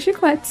e comprei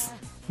chicletes.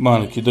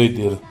 Mano, que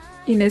doideira.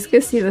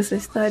 Inesquecível essa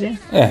história.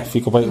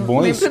 Fica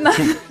bom isso. Nada.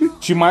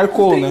 Te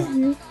marcou, né?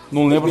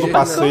 Não lembro do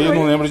passeio,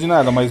 não lembro de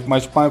nada, mas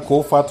te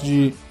marcou o fato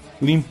de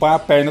limpar a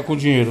perna com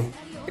dinheiro.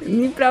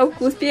 Limpar o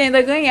cuspe e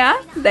ainda ganhar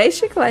 10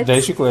 chicletes.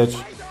 10 chicletes.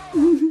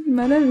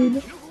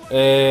 Maravilha.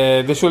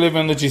 Deixa eu ler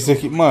minha notícia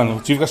aqui.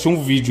 Mano, tive que assistir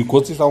um vídeo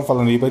enquanto vocês estavam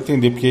falando aí pra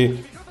entender, porque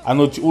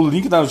o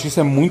link da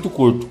notícia é muito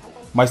curto,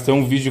 mas tem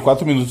um vídeo de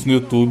 4 minutos no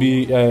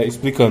YouTube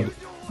explicando.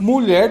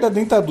 Mulher dá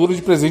dentadura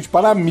de presente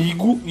para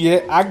amigo e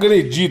é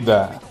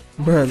agredida.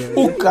 Mano.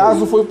 O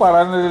caso foi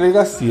parar na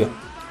delegacia.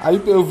 Aí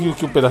eu vi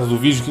aqui um pedaço do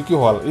vídeo, o que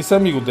rola? Esse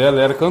amigo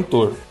dela era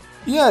cantor.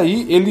 E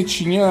aí ele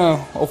tinha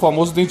o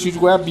famoso dentinho de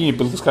goiabinha,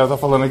 pelo que os caras estão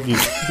falando aqui.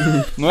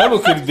 Não era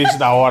aquele dente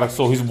da hora,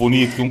 sorriso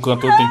bonito, que um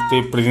cantor tem que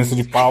ter presença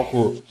de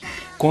palco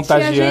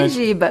contagiante. Tinha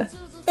gengiba.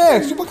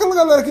 Tipo aquela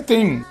galera que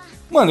tem...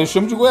 Mano, eu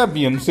chamo de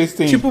goiabinha, não sei se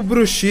tem... Tipo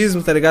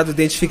bruxismo, tá ligado? O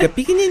dente fica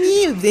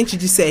pequenininho, dente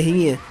de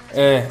serrinha.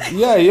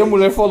 E aí a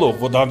mulher falou,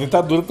 vou dar uma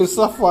dentadura pra esse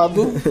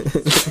safado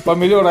pra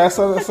melhorar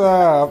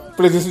essa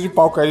presença de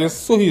palco aí,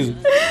 esse sorriso.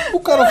 O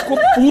cara ficou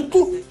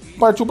puto,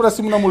 partiu pra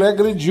cima da mulher,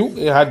 agrediu,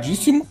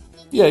 erradíssimo.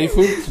 E aí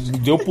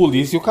deu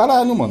polícia e o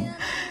caralho, mano.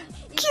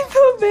 Que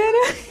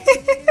bobeira.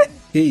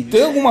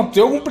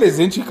 Tem algum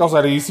presente que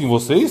causaria isso em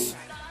vocês?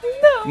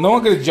 Não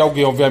agredir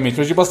alguém, obviamente,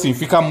 mas tipo assim,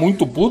 ficar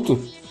muito puto.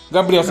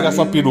 Gabriel, você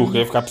gastou uma peruca,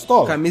 ia ficar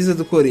pistola? Camisa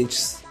do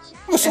Corinthians.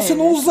 Mas só você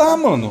não usar,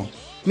 mano.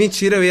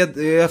 Mentira, eu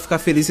ia ficar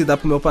feliz e dar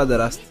pro meu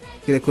padrasto,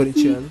 que ele é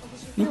corintiano.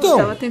 Então. Eu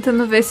tava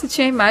tentando ver se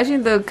tinha imagem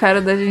do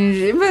cara da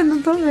gengiba,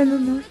 não tô vendo,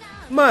 não.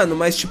 Mano,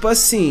 mas tipo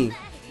assim,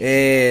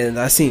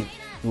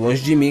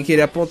 longe de mim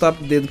querer apontar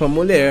o dedo pra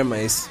mulher,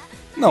 mas...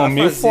 Não,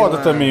 meio foda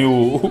também,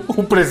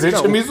 o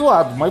presente é meio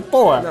zoado, mas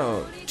porra.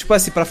 Não, tipo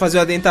assim, pra fazer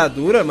uma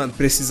dentadura, mano,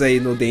 precisa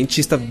ir no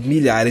dentista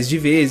milhares de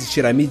vezes,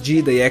 tirar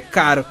medida, e é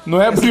caro.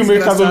 Não é abrir o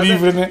Mercado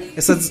Livre, né?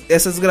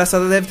 Essa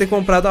desgraçada deve ter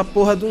comprado a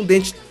porra de um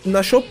dente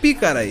na Shopee,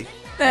 caralho.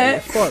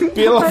 Foda.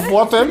 Pela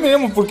foto é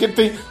mesmo, porque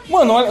tem...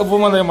 Mano, olha, eu vou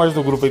mandar a imagem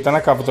do grupo aí, tá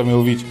na capa também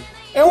o vídeo.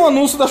 É um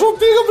anúncio da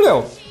Shopee,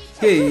 Gabriel.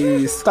 Que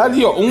isso? Tá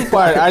ali, ó, um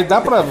par. Aí dá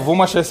pra...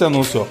 Vamos achar esse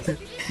anúncio,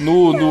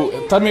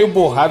 ó. Tá meio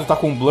borrado, tá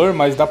com blur,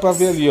 mas dá pra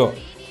ver ali, ó.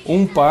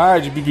 Um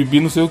par de bibibi,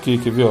 não sei o que,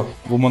 quer ver, ó?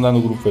 Vou mandar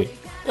no grupo aí.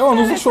 É um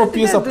anúncio da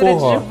Shopee, essa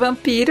porra, ó. De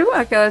vampiro,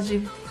 aquela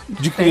de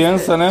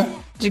criança, né?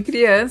 De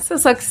criança,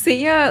 só que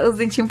sem os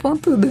dentinhos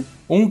pontudos.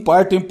 Um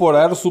par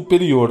temporário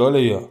superior, olha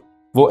aí,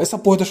 ó. Essa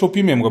porra da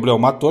Shopee mesmo, Gabriel,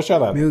 matou a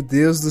charada. Meu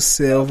Deus do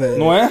céu, velho.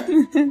 Não é?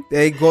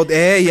 É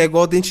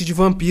igual dente de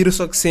vampiro,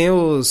 só que sem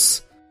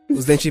os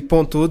dentes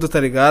pontudos, tá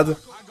ligado?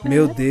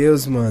 Meu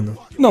Deus, mano.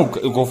 Não,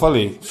 igual eu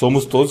falei,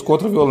 somos todos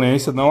contra a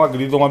violência, não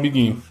agridam um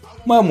amiguinho.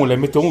 Mas a mulher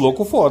meteu um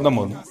louco foda,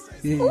 mano.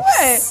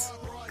 Ué?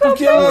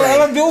 Porque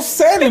ela deu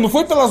sério, não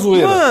foi pela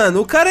zoeira.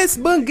 Mano, o cara é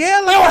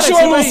banguela. Eu achei o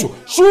anúncio.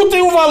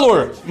 Chutem o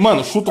valor.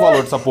 Mano, chuta o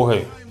valor dessa porra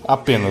aí.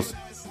 Apenas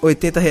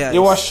R$80.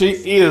 Eu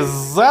achei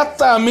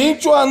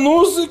exatamente o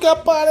anúncio que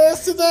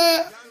aparece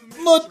na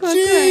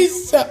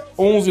notícia.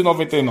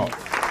 R$11,99.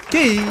 Que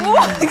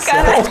isso?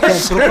 Caralho.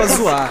 Comprou pra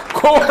zoar.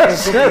 Qual a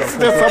chance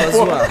dessa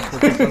porra?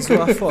 Comprou pra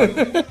zoar foda.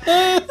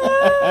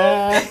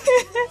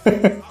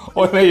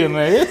 Olha aí, não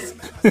é esse?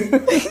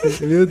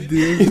 Meu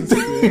Deus do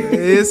céu.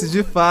 Esse,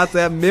 de fato,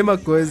 é a mesma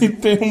coisa. E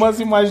tem umas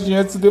imagens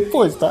antes e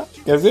depois, tá?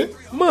 Quer ver?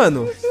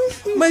 Mano,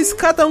 mas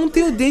cada um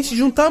tem o dente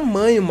de um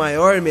tamanho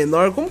maior,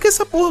 menor. Como que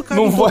essa porra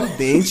cabe no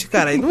dente,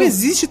 cara? Não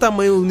existe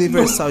tamanho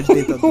universal de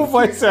dentadura. Não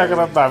vai ser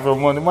agradável,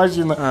 mano.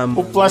 Imagina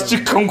o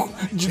plasticão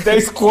de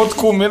 10 conto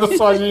comendo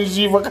só a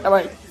gengiva,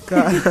 caralho.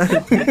 Caralho.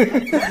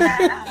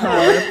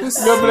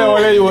 Gabriel,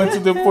 olha aí o antes e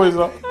depois,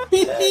 ó.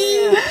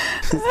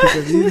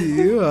 Fica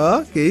viril,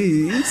 ó. Que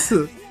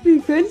isso?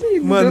 Ficou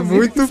lindo. Mano,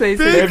 muito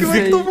fake.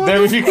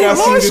 Deve ficar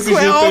assim desse jeito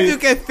aí. É óbvio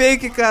que é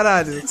fake,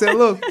 caralho. Você é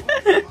louco?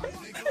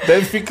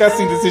 Deve ficar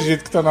assim desse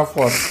jeito que tá na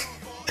foto.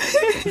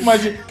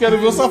 Imagina, quero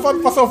ver o safado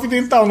passar o fio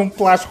dental num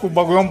plástico, o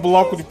bagulho é um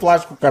bloco de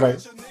plástico, caralho.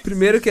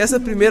 Primeiro que essa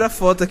primeira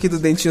foto aqui do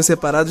dentinho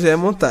separado já é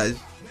montagem.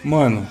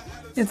 Mano.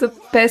 Eu tô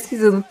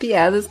pesquisando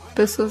piadas com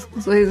pessoas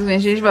com sorriso bem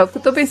gengival, porque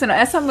eu tô pensando,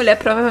 essa mulher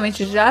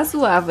provavelmente já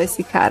zoava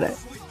esse cara.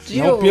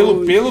 Não,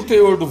 pelo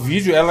teor do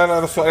vídeo,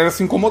 ela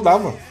se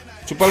incomodava.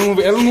 Tipo,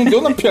 ela não deu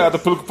na piada,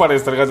 pelo que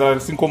parece, tá ligado? Ela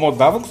se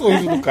incomodava com o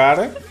sorriso do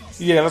cara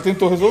e ela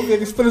tentou resolver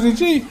esse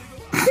presente aí.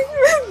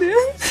 Meu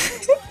Deus.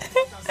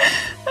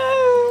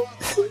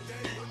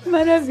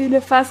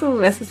 Maravilha,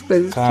 façam essas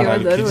coisas,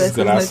 caralho, que eu adoro que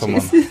desgraça, essas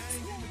notícias. Mano.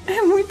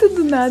 É muito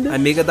do nada.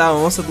 Amiga da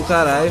onça do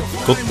caralho.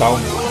 Total.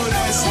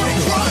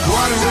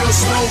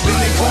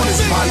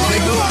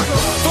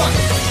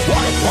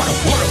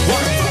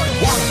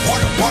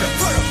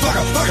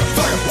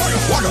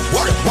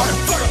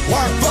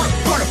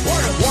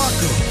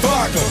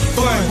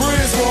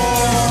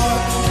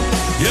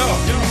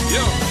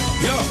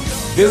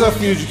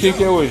 Desafio de quem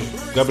que é hoje?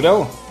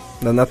 Gabriel?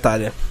 Da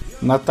Natália.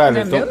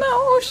 Natália, não é então... meu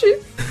não, oxi.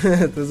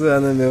 Tô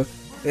zoando, é meu.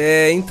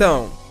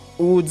 Então,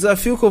 o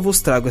desafio que eu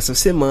vos trago essa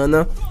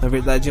semana, na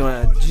verdade é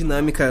uma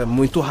dinâmica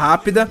muito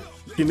rápida.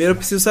 Primeiro eu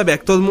preciso saber, é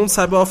que todo mundo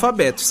sabe o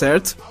alfabeto,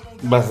 certo?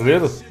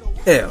 Brasileiro?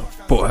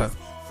 Porra.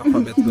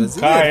 Alfabeto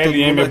brasileiro.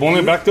 KLM, é bom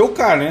lembrar que tem o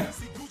K, né?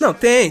 Não,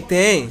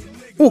 tem.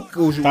 O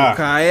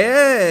K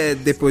é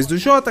depois do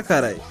J,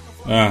 caralho.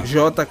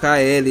 J, K,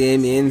 L,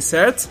 M, N,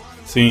 certo?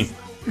 Sim.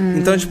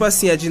 Então, tipo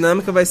assim, a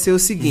dinâmica vai ser o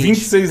seguinte.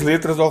 26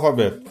 letras do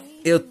alfabeto.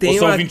 Eu tenho. Ou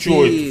são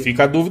 28? Aqui...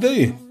 Fica a dúvida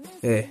aí.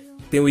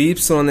 Tem o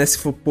Y, né? Se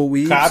for pôr o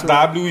Y.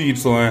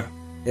 KWY,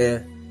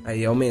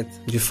 Aí aumenta,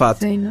 de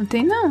fato. Não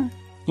tem, não.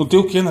 Não tem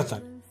o que,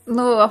 Natália?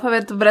 No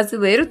alfabeto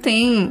brasileiro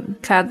tem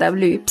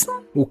KWY?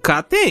 O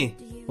K tem,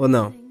 ou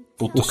não?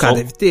 Puta, o K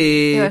deve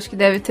ter. Eu acho que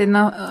deve ter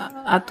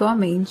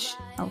atualmente.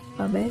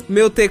 Alfabeto.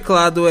 Meu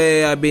teclado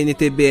é a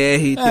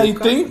BNTBR. E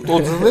tem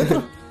todas as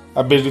letras.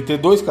 A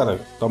BNT2,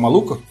 caralho. Tá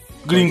maluca?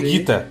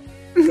 Gringuita.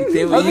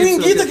 A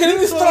gringuita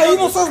querendo extrair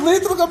nossas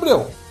letras,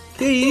 Gabriel.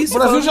 Que isso? O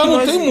Brasil já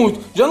não tem muito.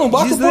 Já não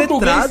basta o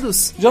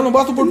português. Já não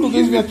basta o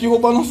português vir aqui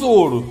roubar nosso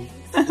ouro.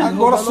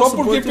 Agora só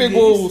porque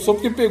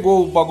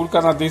pegou o bagulho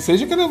canadense aí,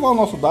 já quer levar o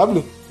nosso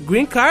W.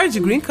 Green Card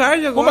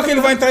agora. Como é que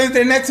ele vai entrar na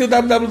internet sem o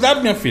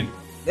www, minha filha?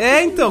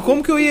 Então,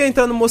 como que eu ia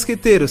entrar no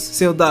Mosqueteiros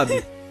sem o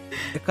W?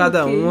 É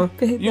cada uma.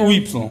 E o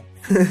Y?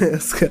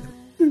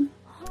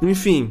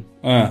 Enfim.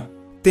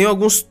 Tem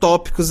alguns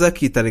tópicos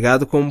aqui, tá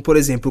ligado? Como, por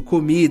exemplo,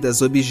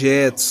 comidas,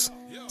 objetos,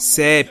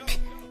 CEP.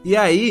 E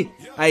aí,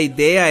 a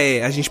ideia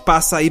é a gente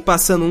ir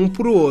passando um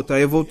pro outro.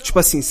 Aí eu vou, tipo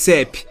assim,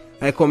 CEP.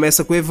 Aí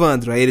começa com o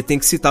Evandro. Aí ele tem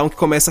que citar um que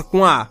começa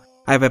com A.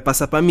 Aí vai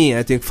passar pra mim. Aí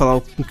eu tenho que falar um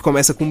que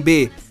começa com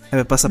B. Aí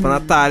vai passar pra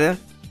Natália,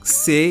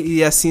 C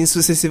e assim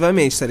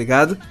sucessivamente, tá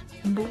ligado?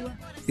 Boa.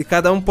 E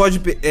cada um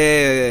pode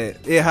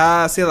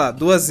errar, sei lá,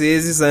 2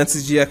 vezes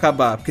antes de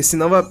acabar. Porque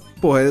senão vai...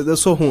 Porra, eu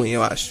sou ruim,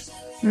 eu acho.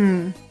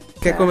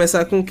 Quer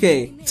começar com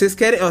quem? Vocês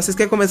querem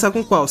começar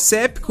com qual?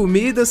 CEP,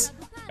 comidas?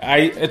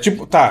 Aí é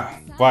tipo,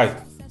 vai.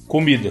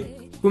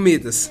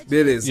 Comidas,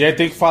 beleza. E aí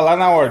tem que falar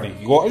na ordem.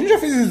 Igual a gente já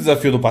fez esse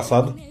desafio do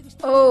passado.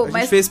 A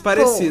gente fez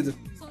parecido.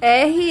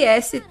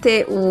 RSTUWXYZ?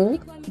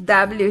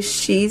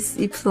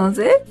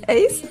 É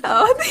isso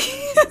a ordem?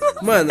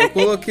 Mano, eu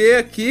coloquei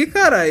aqui,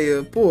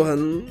 caralho. Porra,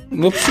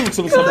 não é possível que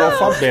você não sabe o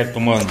alfabeto,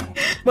 mano.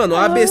 Mano,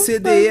 A, B, C,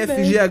 D, E,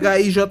 F, G, H,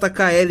 I, J,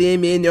 K, L,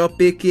 M, N, O,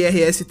 P, Q,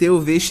 R, S, T,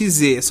 U, V, X,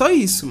 Z. É só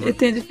isso, mano. Eu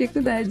tenho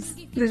dificuldades.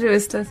 Deixa eu ver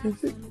se tá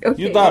certo.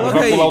 E o W?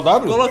 Vai pular o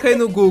W?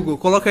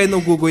 Coloca aí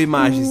no Google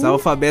Imagens,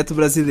 alfabeto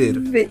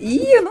brasileiro.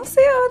 Ih, eu não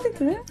sei a ordem,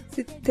 tá vendo?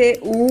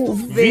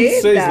 T-U-V,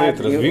 26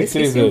 letras,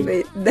 26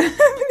 letras.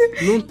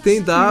 Não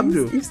tem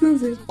W.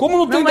 Como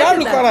não tem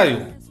W,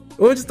 caralho?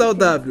 Onde tá o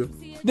W?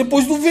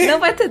 Depois do V. Não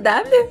vai ter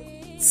W?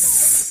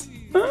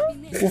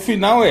 O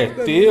final é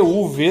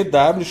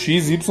T-U-V-W-X-Y-Z.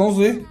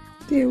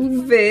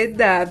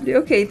 T-U-V-W.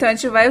 Ok, então a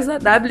gente vai usar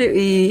W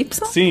e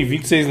Y? Sim,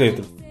 26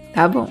 letras.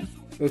 Tá bom.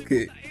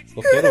 Ok.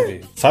 Eu quero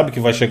ver. Sabe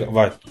que vai chegar?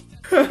 Vai.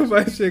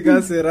 Vai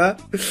chegar, será?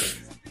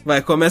 Vai,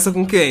 começa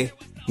com quem?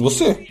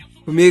 Você.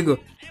 Comigo?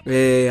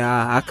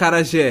 A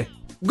Acarajé.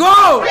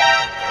 Gol!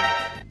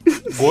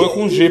 Gol é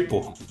com G,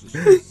 pô.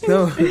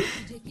 Não.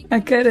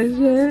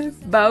 Acarajé.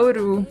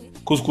 Bauru.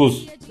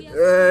 Cuscuz.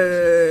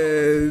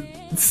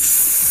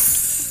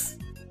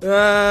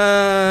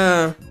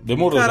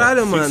 Demorou.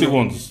 Caralho, já. 5 mano.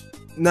 segundos.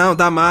 Não,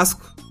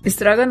 Damasco.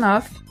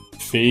 Estrogonofe.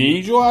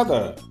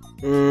 Feijoada.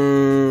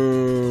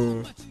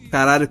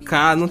 Caralho,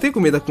 K. Não tem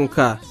comida com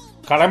K.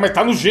 Caralho, mas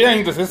tá no G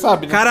ainda, você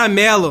sabe, né?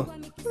 Caramelo.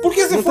 Por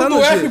que você não foi tá do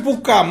no F G. pro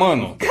K,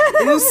 mano?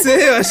 Eu não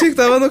sei, eu achei que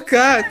tava no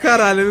K.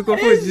 Caralho, eu me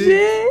confundi.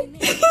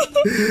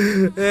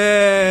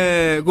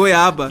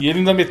 Goiaba. E ele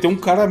ainda meteu um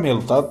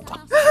caramelo, tá?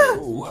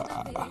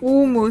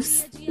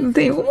 Humus. Não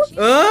tem humus?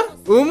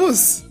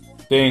 Humus?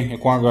 Tem, é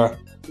com H.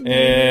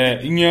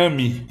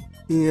 Inhame.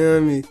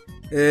 Inhame.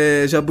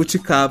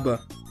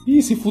 Jabuticaba.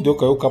 Ih, se fudeu,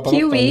 caiu o K pra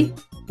Kiwi.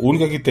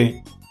 Única que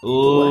tem.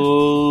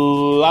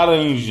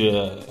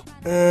 Laranja.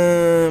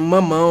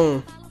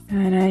 Mamão.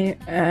 Caralho.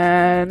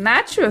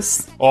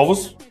 Nachos?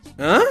 Ovos.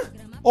 Hã?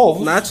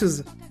 Ovos.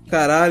 Nachos?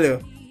 Caralho.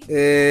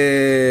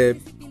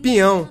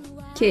 Pinhão.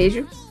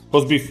 Queijo.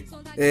 Rosbife.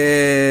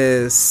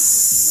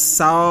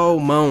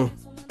 Salmão.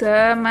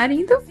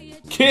 Tamarindo.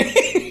 Quê?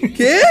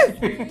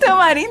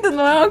 Tamarindo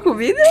não é uma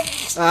comida?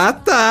 Ah,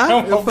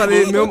 tá. Eu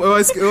falei,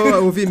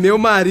 eu ouvi meu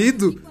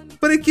marido.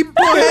 Falei, que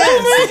porra é essa?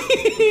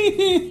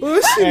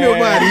 Oxi, meu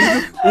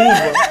marido.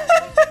 Uva.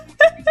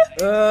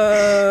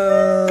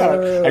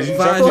 Cara, a gente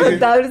já fez.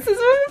 Vocês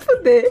vão me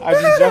fuder. A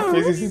gente já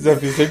fez esse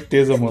desafio,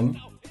 certeza, mano.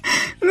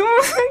 Não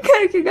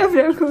quero que o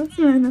Gabriel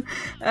comece,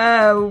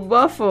 o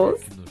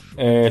waffles.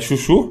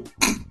 Chuchu?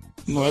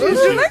 Não é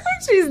Chuchu não é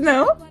com X,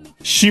 não.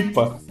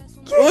 Chipa.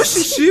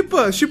 Oxi,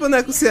 chipa? Chipa não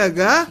é com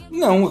CH?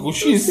 Não, é com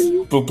X.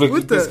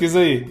 Pesquisa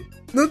aí.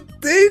 Não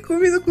tem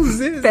comida com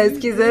Z.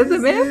 Pesquisando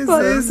também é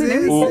foda.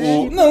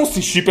 Não,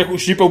 se chip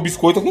é o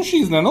biscoito é com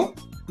X, né? Não?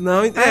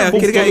 Não,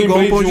 aquele que é igual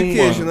um pão de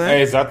queijo, mano. né?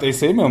 É exato, é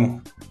esse aí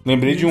mesmo.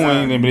 Lembrei de um,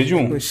 hein? Lembrei de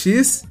um. Com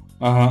X?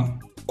 Aham.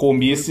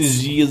 Comi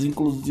esses dias,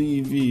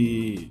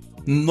 inclusive.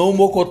 No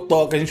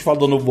Mocotó, que a gente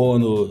falou no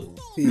bônus.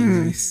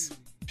 Isso.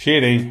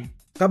 Cheirei.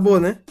 Acabou,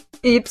 né?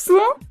 Y.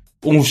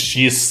 Um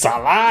X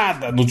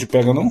salada. Não te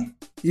pega, não?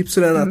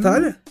 Y é a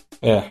Natália?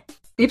 É.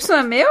 Y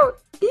é meu?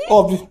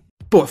 Óbvio.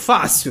 Pô,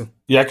 fácil.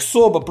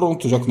 Yakisoba,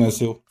 pronto, já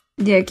conheceu.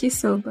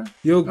 Yakisoba.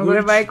 Iogurte.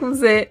 Agora vai com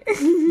Z.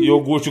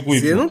 Iogurte com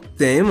Y. Z não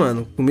tem,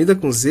 mano. Comida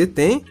com Z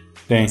tem?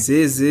 Tem.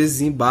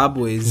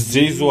 Zimbábue.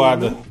 Z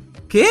zoada.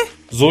 Quê?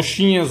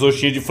 Zoxinha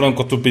de frango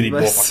com tupiri.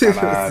 Vai ser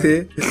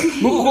você.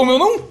 Nunca comeu,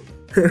 não?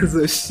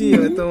 Zoxinha,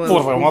 vai tomar.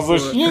 Pô, vai uma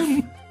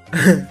zoxinha.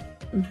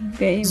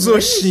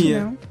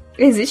 Zoxinha.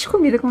 Existe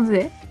comida com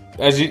Z?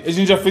 A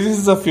gente já fez esse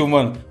desafio,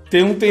 mano.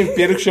 Tem um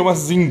tempero que chama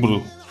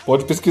zimbro.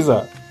 Pode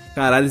pesquisar.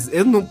 Caralho,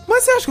 eu não...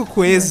 Mas você acha que eu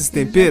conheço esse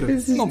tempero?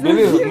 Não,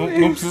 beleza.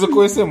 Não precisa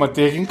conhecer, mas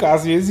tem aqui em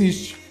casa e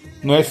existe.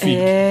 Não é fique.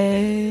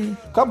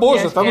 Acabou,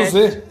 já tá no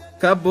Z.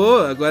 Acabou,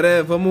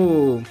 agora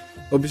vamos...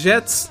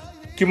 Objetos?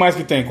 O que mais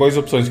que tem? Quais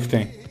opções que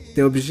tem?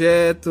 Tem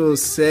objetos,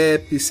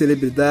 CEP,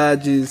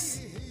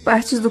 celebridades...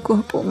 Partes do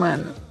corpo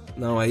humano.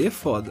 Não, aí é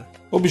foda.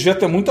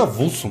 Objeto é muito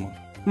avulso, mano.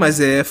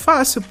 Mas é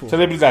fácil, pô.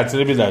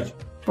 Celebridade.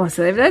 Pô,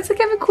 celebridade você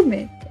quer me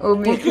comer. Ou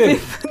me... Por quê?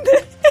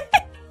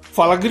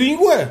 Fala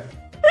gringo, ué.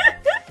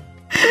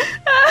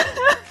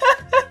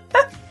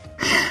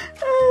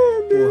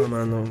 Porra,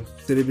 mano.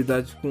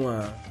 Celebridade com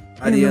a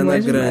Ariana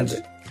Grande.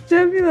 Nada.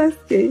 Já me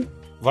lasquei.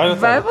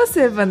 Vai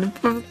você, mano.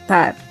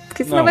 Tá.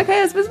 Porque senão vai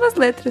cair as mesmas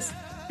letras.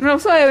 Não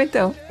sou eu,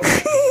 então.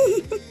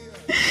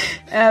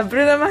 É a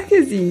Bruna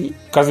Marquezine.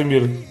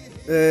 Casimiro.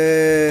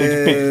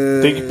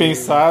 Tem que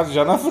pensar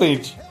já na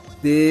frente.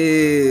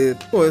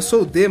 Pô, eu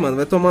sou o D, mano.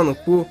 Vai tomar no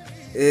cu.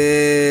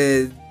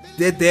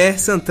 Dedé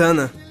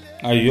Santana.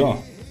 Aí, ó.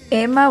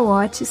 Emma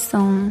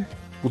Watson.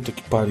 Puta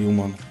que pariu,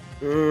 mano.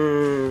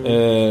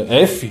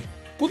 F?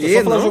 Puta,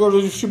 só falar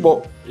jogador de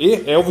futebol.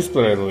 Elvis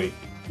Presley.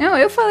 Não,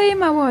 eu falei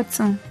Emma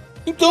Watson.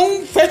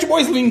 Então,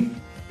 Fatboy Slim.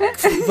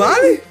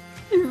 Vale?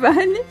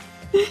 Vale.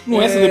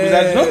 Não é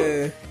celebridade, não?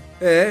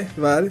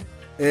 Vale.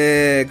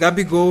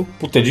 Gabigol.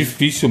 Puta, é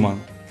difícil,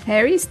 mano.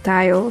 Harry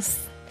Styles.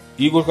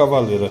 Igor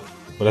Cavaleira.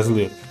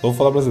 Brasileiro. Vou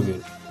falar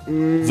brasileiro.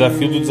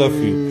 Desafio do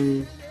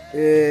desafio.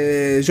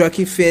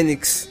 Joaquim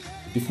Fênix.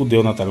 Se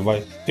fudeu, Natália,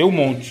 vai. Tem um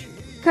monte.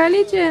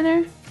 Kylie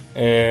Jenner.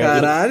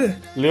 Caralho.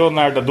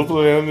 Leonardo, a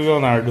dupla Leandro e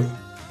Leonardo.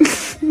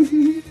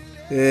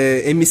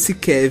 MC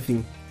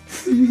Kevin.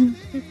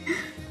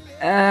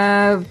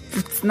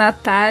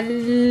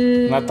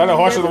 Natália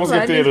Rocha do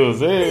Mosqueteiros.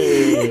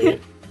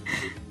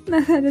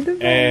 Natália do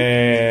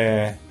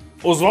Vale.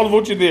 Oswaldo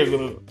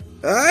Montenegro.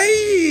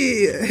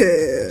 Ai!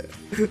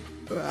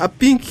 A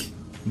Pink.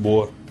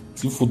 Boa.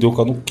 Se fudeu,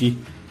 Canuki.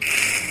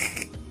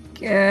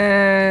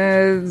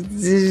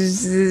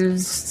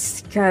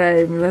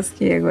 Caralho, me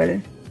lasquei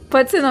agora.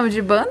 Pode ser nome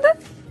de banda?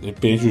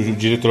 Depende, o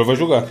diretor vai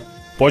julgar.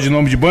 Pode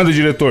nome de banda,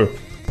 diretor?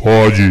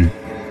 Pode.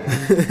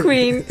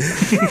 Queen.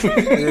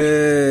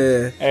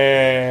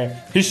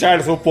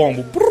 Richardson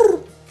Pombo.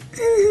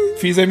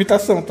 Fiz a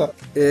imitação, tá?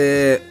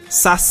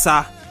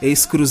 Sassá,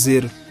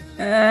 ex-cruzeiro.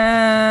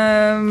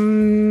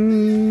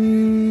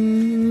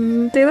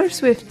 Taylor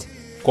Swift.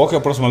 Qual que é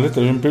a próxima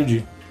letra? Eu já me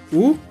perdi.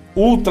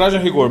 Traje a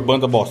rigor,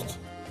 banda bosta.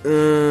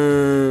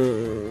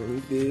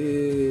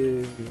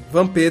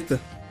 Vampeta.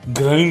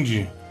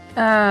 Grande.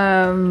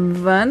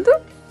 Vando.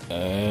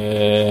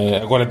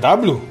 Agora é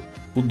W?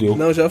 Fudeu.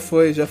 Não, já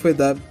foi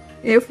W.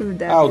 Eu fui o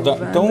W.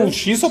 Então o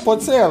X só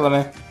pode ser ela,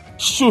 né?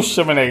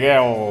 Xuxa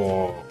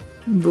Meneghel.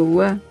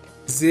 Boa.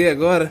 Z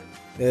agora?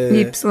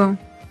 Y.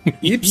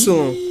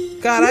 Y?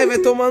 Caralho, vai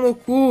tomar no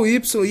cu,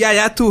 Y.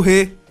 Yaya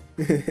Touré.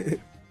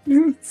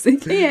 Não sei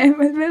quem é,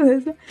 mas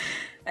beleza.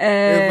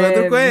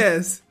 Evandro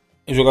conhece.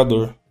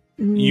 Jogador.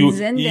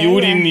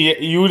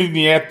 Yuri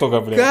Nieto,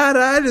 Gabriel.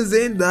 Caralho,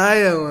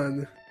 Zendaya,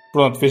 mano.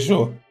 Pronto,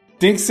 fechou.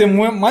 Tem que ser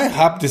mais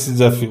rápido esse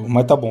desafio,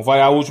 mas tá bom.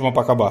 Vai a última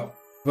pra acabar.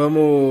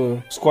 Vamos...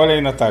 Escolhe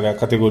aí, Natália, a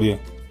categoria.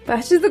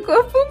 Partes do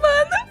corpo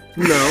humano.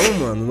 Não,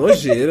 mano,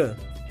 nojeira.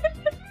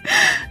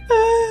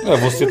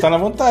 Você tá na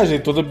vantagem,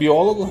 toda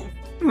bióloga.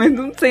 Mas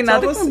não sei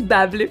nada com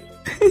W.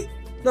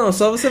 Não,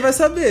 só você vai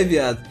saber,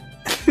 viado.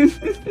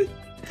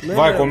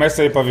 Vai,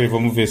 começa aí pra ver.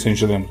 Vamos ver se a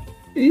gente lembra.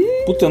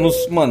 Puta,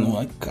 mano,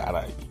 ai,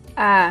 caralho.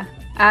 A.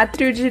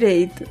 Átrio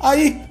direito.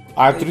 Aí,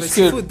 átrio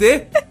esquerdo. Se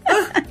fuder.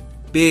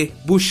 B.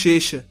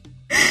 Bochecha.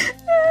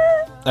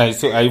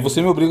 Aí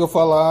você me obriga a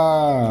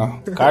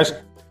falar...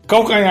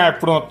 Calcanhar,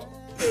 pronto.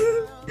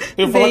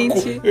 Eu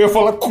ia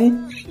falar cu.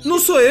 Não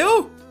sou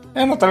eu?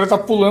 A Natália tá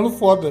pulando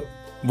foda.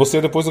 Você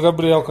é depois do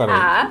Gabriel, cara.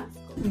 A,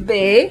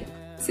 B,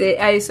 C.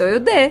 Aí sou eu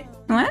D,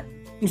 não é?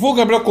 O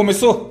Gabriel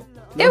começou?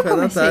 Eu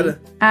comecei.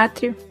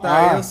 Átrio.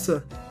 Tá, eu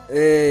sou.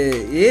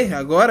 E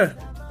agora?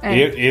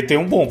 E tem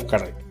um bom pro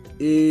caralho.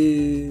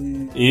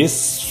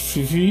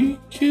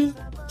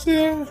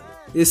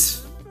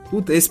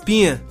 Puta,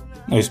 espinha.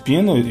 Não,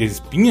 espinha não.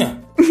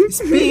 Espinha?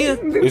 Espinha.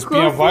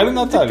 Espinha vale,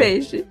 Natália?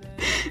 Peixe.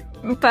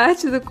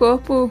 Parte do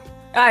corpo...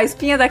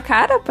 espinha da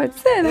cara? Pode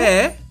ser, né?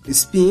 É,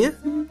 espinha.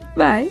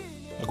 Vai.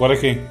 Agora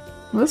quem?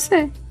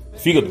 Você.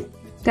 Fígado.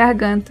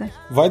 Garganta.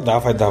 Vai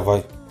dar.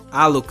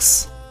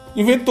 Hálux.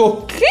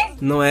 Inventou.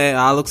 Não é,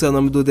 Hálux é o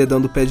nome do dedão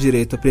do pé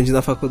direito. Aprendi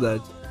na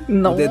faculdade.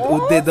 Não.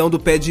 O dedão do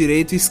pé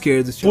direito e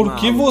esquerdo. Por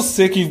que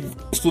você que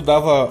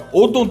estudava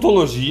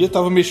odontologia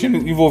tava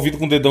envolvido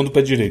com o dedão do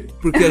pé direito?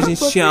 Porque a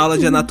gente tinha aula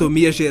de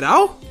anatomia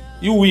geral?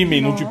 E o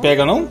ímen não te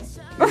pega, não?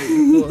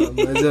 Porra,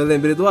 mas eu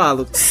lembrei do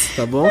Hálux,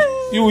 tá bom?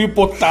 E o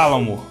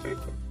hipotálamo?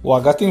 O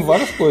H tem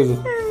várias coisas.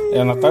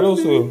 É a Natália ou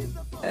sou eu?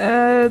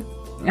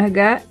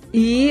 H,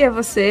 I é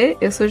você,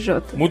 eu sou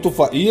J. Muito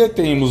fácil. E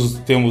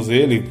temos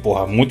ele,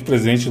 porra, muito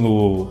presente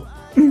no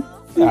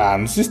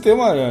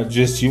sistema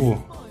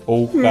digestivo.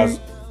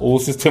 Ou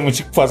sistema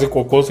de fazer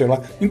cocô, sei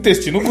lá.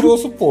 Intestino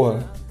grosso,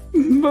 porra.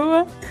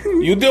 Boa.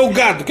 E o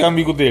Delgado, que é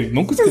amigo dele.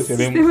 Nunca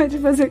esqueceremos. Sistema de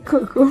fazer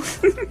cocô.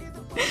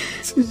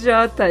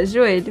 J,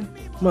 joelho.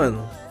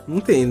 Mano, não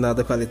tem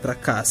nada com a letra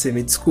K, você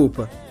me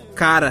desculpa.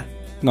 Cara.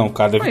 Não,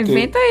 K deve ter.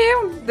 Inventa aí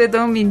um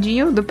dedão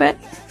mindinho do pé.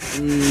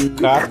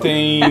 K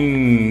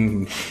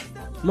tem...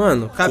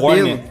 Mano,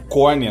 cabelo.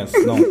 Córneas.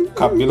 Não,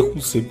 cabelo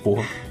com C,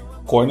 porra.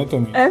 Córnea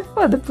também. É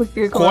foda,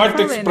 porque...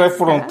 Córtex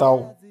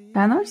pré-frontal.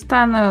 Não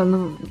está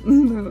no...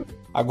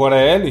 Agora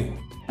é L?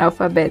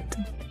 Alfabeto.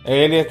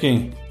 L é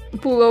quem?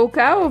 Pulou o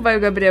K ou vai o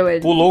Gabriel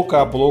L? Pulou o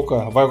K.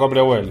 Vai o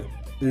Gabriel L.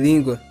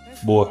 Língua.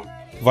 Boa.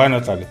 Vai,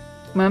 Natália.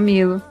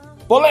 Mamilo.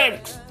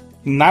 Polêmicos.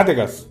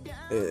 Nádegas.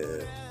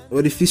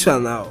 Orifício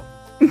anal.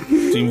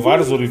 Tem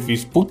vários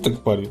orifícios. Puta que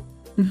pariu.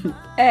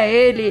 É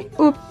ele,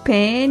 o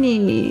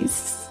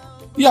pênis.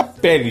 E a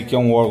pele, que é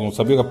um órgão?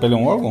 Sabia que a pele é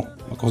um órgão?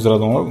 É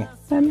considerado um órgão?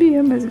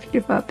 Sabia, mas o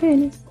que fala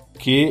pênis?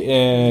 Que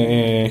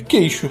é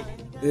queixo.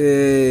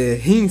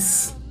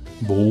 Rins.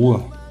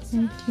 Boa.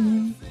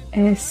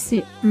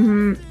 S.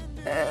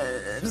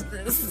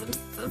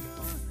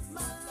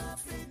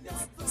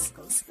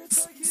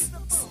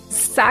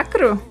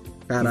 Sacro?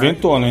 Caralho.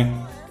 Inventou, né?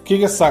 O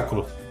que é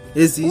sacro?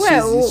 Existe.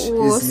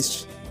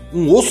 Osso.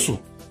 Um osso?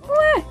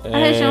 A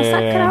região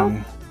sacral.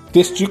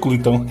 Testículo,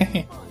 então.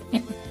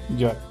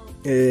 Idiota.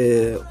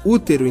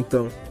 Útero,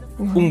 então.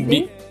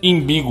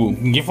 Imbigo.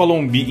 Ninguém falou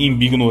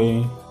imbigo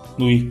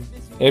no I.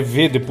 É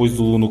V depois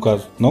do U, no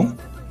caso, não?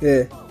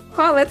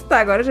 Qual a letra tá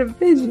agora? Eu já me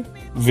perdi.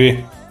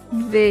 V.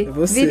 V.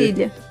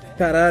 Virilha.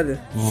 Caralho.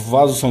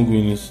 Vasos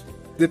sanguíneos.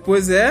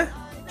 Depois é...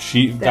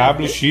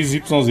 W, X,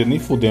 Y, Z. Nem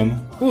fudendo.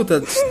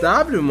 Puta,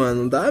 W,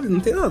 mano. W não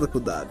tem nada com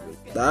W.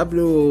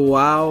 W,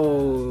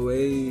 uau,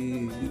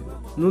 ei...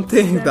 Não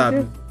tem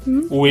W.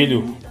 O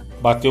elho.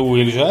 Bateu o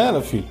elho, já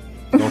era, filho.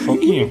 Dá um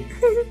choquinho.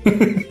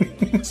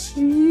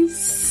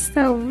 X,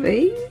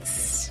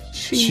 talvez.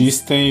 X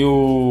tem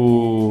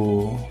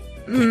o...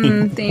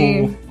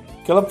 Tem...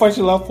 Aquela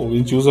parte lá, pô. A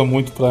gente usa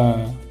muito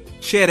pra...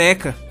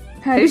 Xereca.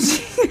 Vai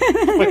se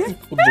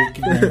fuder,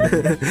 que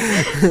merda.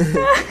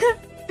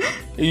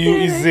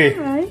 E Z?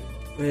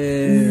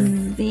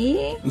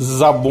 Z.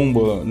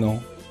 Zabumba,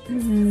 não.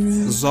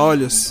 Os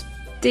olhos.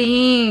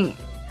 Tem...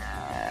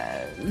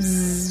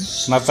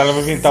 Natália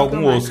vai inventar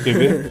algum osso, quer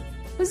ver?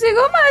 O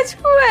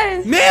zigomático,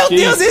 velho. Meu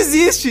Deus,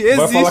 existe!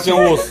 Vai falar que é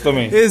um osso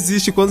também.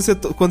 Existe. Quando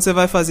você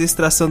vai fazer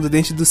extração do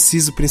dente do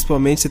siso,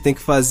 principalmente, você tem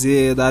que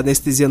fazer da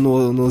anestesia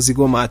no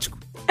zigomático.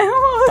 É um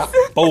osso. Tá,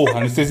 porra,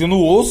 anestesia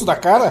no osso da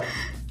cara?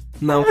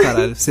 Não,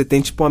 caralho. Você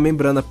tem tipo uma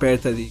membrana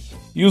perto ali.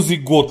 E o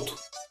zigoto?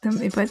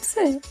 Também pode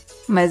ser.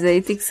 Mas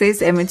aí tem que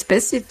ser... É muito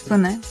específico,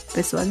 né?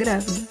 Pessoa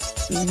grávida.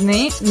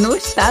 Nem no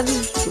estado de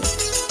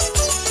zigoto.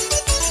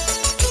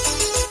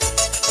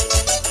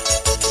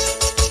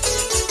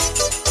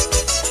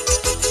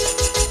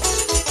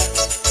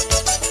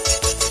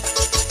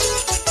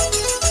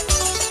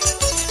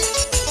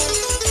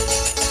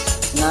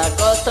 Na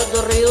costa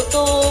do Rio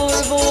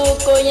Turvo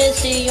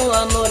conheci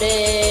uma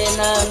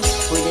morena.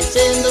 Fui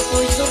descendo,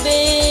 fui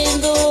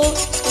subindo,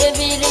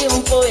 escrevi-lhe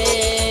um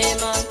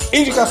poema.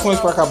 Indicações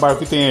pra acabar, o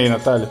que tem aí,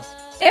 Natália?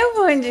 Eu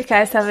vou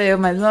indicar, estava eu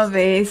mais uma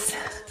vez,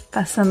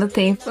 passando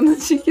tempo no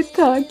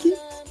TikTok.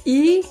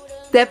 E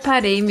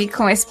deparei-me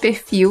com esse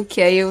perfil,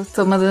 que aí eu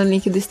tô mandando o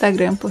link do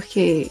Instagram,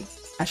 porque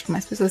acho que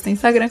mais pessoas têm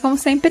Instagram, como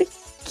sempre.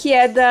 Que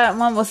é da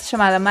uma moça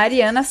chamada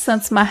Mariana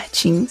Santos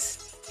Martins.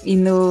 E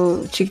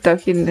no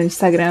TikTok e no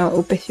Instagram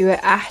o perfil é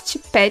Arte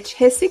Pet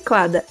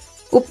Reciclada.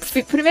 O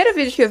primeiro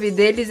vídeo que eu vi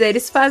deles é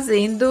eles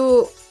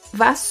fazendo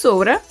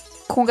vassoura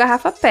com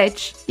garrafa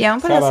PET. E é um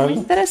processo muito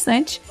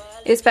interessante.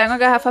 Eles pegam a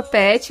garrafa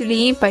PET,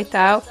 limpa e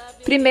tal.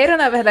 Primeiro,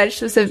 na verdade,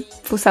 se você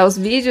fuçar os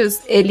vídeos,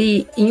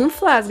 ele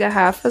infla as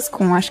garrafas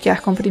com, acho que, ar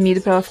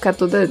comprimido pra ela ficar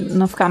toda,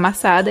 não ficar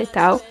amassada e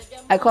tal.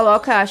 Aí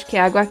coloca, acho que,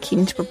 água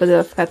quente pra poder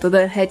ela ficar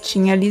toda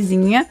retinha,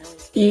 lisinha.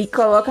 E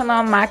coloca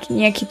numa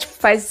maquininha que, tipo,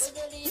 faz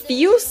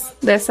fios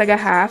dessa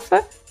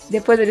garrafa.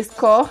 Depois eles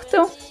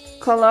cortam,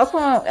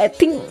 colocam...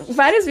 tem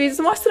vários vídeos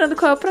mostrando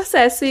qual é o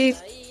processo. E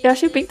eu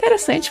achei bem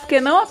interessante,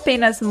 porque não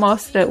apenas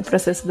mostra o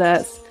processo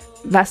das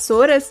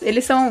vassouras.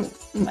 Eles são,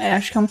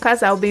 acho que é um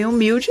casal bem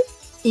humilde.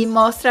 E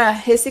mostra a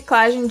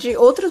reciclagem de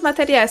outros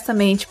materiais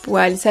também. Tipo,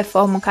 eles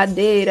reformam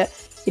cadeira.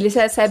 Eles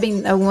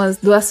recebem algumas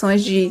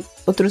doações de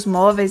outros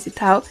móveis e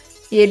tal.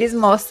 E eles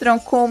mostram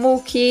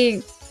como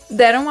que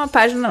deram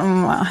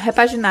uma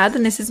repaginada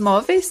nesses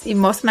móveis e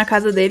mostram na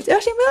casa deles. Eu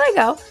achei bem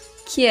legal.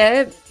 Que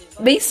é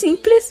bem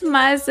simples,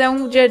 mas é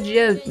um dia a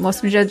dia.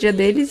 Mostra o dia a dia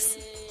deles.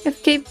 Eu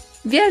fiquei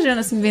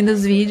viajando assim, vendo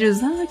os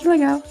vídeos. Ah, que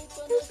legal.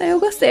 Eu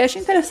gostei,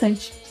 achei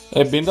interessante.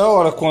 É bem da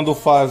hora quando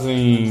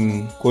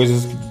fazem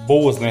coisas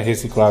boas, né?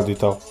 Reciclado e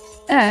tal.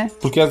 É.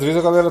 Porque às vezes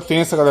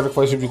essa galera que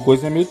faz esse tipo de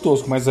coisa é meio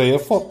tosco. Mas aí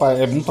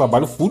é um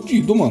trabalho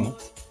fudido, mano.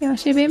 Eu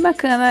achei bem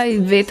bacana e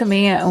ver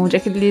também onde é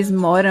que eles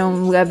moram,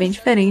 um lugar bem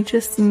diferente,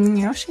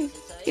 assim. Eu achei.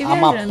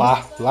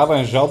 Amapá.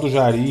 Laranjal do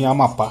Jari, em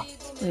Amapá.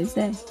 Pois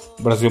é.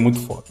 O Brasil é muito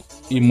foda.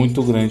 E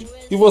muito grande.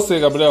 E você,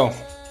 Gabriel?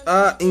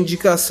 A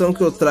indicação que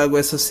eu trago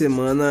essa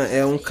semana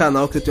é um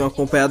canal que eu tenho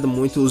acompanhado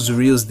muito os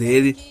Reels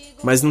dele.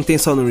 Mas não tem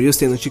só no Reels,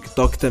 tem no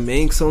TikTok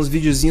também, que são uns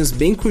videozinhos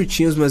bem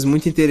curtinhos, mas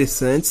muito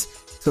interessantes.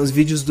 São os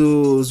vídeos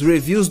dos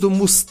reviews do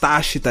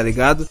Mustache, tá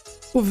ligado?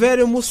 O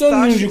velho Mustache... Você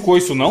não indicou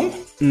isso, não?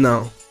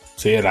 Não.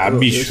 Será,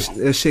 bicho?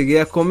 Eu cheguei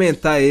a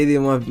comentar ele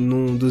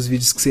num dos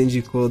vídeos que você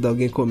indicou de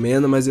alguém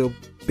comendo, mas eu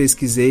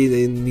pesquisei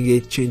e ninguém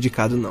tinha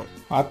indicado, não.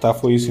 Ah, tá,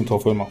 foi isso, então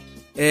foi mal.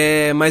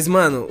 Mas,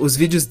 mano, os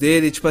vídeos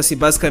dele, tipo assim,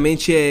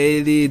 basicamente é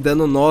ele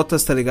dando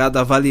notas, tá ligado?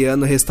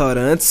 Avaliando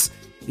restaurantes.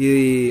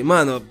 E,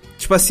 mano,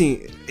 tipo assim,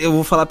 eu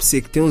vou falar pra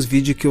você que tem uns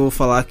vídeos que eu vou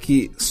falar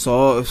que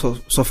só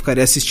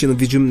ficaria assistindo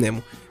vídeo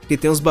mesmo. Porque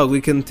tem uns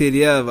bagulho que eu não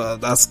teria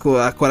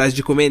a coragem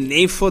de comer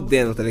nem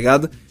fodendo, tá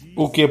ligado?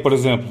 O que, por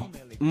exemplo?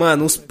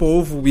 Mano, uns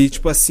polvo e,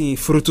 tipo assim,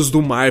 frutos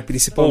do mar,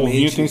 principalmente.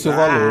 Polvinho tem seu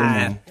valor,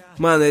 mano.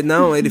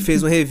 Mano, ele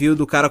fez um review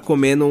do cara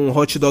comendo um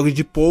hot dog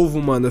de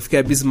polvo, mano. Eu fiquei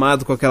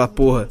abismado com aquela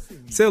porra.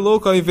 Você é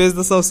louco, ao invés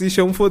da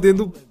salsicha é um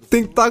fodendo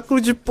tentáculo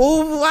de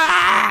polvo.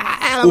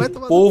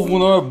 O polvo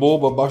não é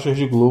bobo, abaixa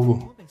de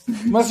Globo.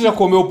 Mas você já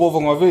comeu polvo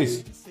alguma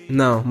vez?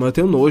 Não, mas eu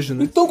tenho nojo,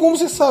 né? Então como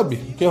você sabe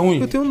que é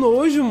ruim? Eu tenho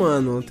nojo,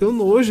 mano. Eu tenho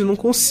nojo, não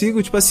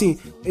consigo. Tipo assim,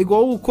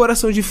 igual o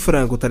coração de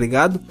frango, tá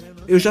ligado?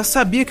 Eu já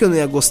sabia que eu não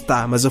ia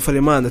gostar, mas eu falei,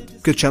 mano,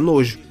 porque eu tinha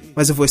nojo.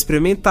 Mas eu vou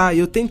experimentar. E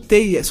eu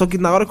tentei. Só que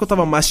na hora que eu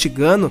tava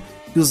mastigando,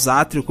 os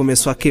átrios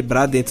começou a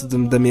quebrar dentro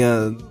da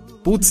minha...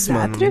 Putz,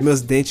 mano, meus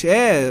dentes...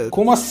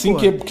 Como assim? O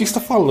que você tá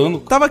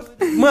falando?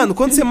 Mano,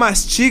 quando você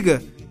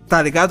mastiga,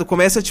 tá ligado?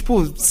 Começa,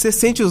 tipo, você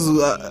sente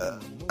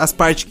as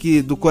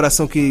partes do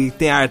coração que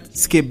tem ar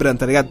se quebrando,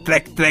 tá ligado?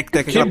 Trec.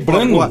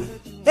 Quebrando?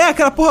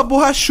 Aquela porra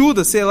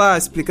borrachuda, sei lá,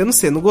 explica. Não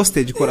sei, não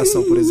gostei de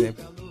coração, por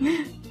exemplo.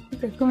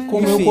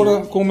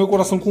 Comeu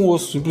coração com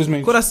osso,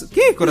 simplesmente.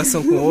 Que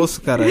coração com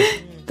osso,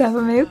 caralho?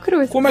 Tava meio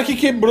cru. Como é que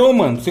quebrou,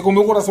 mano? Você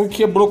comeu o coração e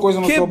quebrou coisa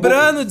na sua boca?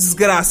 Quebrando,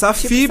 desgraça, a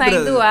fibra.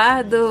 Saindo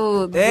ar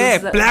do...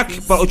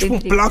 plaque, tipo um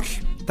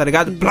plaque, tá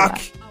ligado?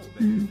 Plaque.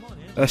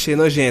 Eu achei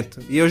nojento.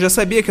 E eu já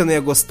sabia que eu não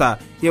ia gostar.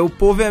 E o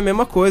polvo é a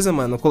mesma coisa,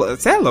 mano.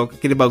 Você é louco,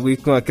 aquele bagulho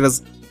com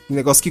aqueles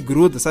negócio que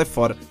gruda, sai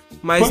fora.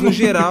 Mas no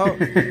geral...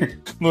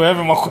 Não é a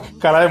mesma coisa.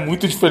 Caralho, é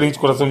muito diferente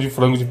coração de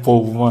frango de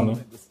polvo, mano.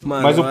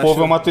 Mas o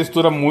polvo é uma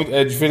textura muito...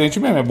 É diferente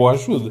mesmo, é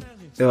borrachuda.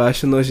 Eu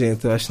acho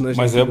nojento.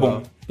 Mas é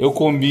bom. Eu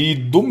comi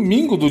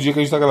domingo do dia que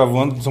a gente tá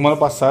gravando, semana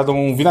passada,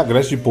 um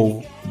vinagrete de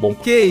polvo. Bom.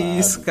 Que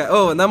isso,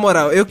 cara. Na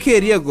moral, eu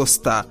queria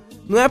gostar.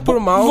 Não é por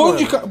mal, vou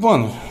indicar...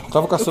 Mano,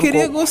 tava caçando... Eu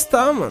queria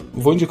gostar, mano.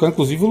 Vou indicar,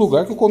 inclusive, o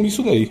lugar que eu comi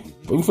isso daí.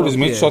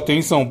 Infelizmente, só tem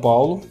em São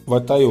Paulo. Vai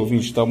estar aí,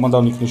 ouvinte. Tá? Vou mandar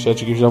o link no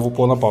chat aqui, já vou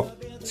pôr na pauta.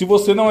 Se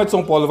você não é de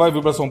São Paulo e vai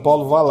vir pra São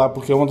Paulo, vá lá,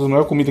 porque é uma das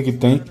melhores comidas que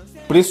tem.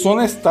 Preço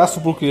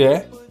honestaço pro que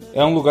é.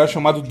 É um lugar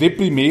chamado De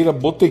Primeira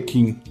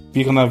Botequim.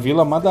 Fica na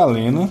Vila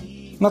Madalena.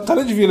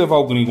 Natália devia levar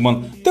o gringo,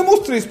 mano. Até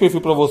mostrei esse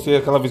perfil pra você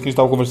aquela vez que a gente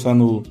tava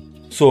conversando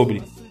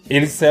sobre.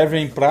 Eles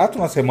servem prato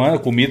na semana,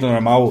 comida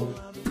normal.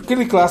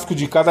 Aquele clássico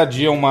de cada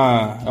dia é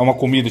uma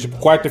comida. Tipo,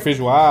 quarta é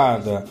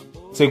feijoada,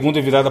 segunda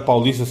é virada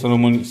paulista, se eu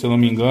não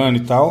me engano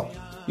e tal.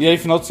 E aí,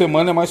 final de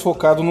semana é mais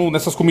focado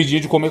nessas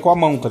comidinhas de comer com a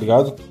mão, tá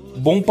ligado?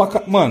 Bom pra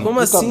cá. Mano.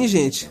 Como assim,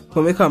 gente?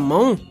 Comer com a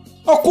mão?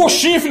 Ó,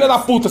 coxinha, filha da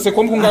puta, você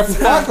come com garfo e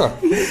faca?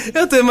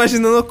 Eu tô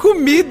imaginando a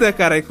comida,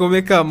 cara, e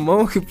comer com a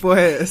mão, que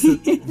porra é essa?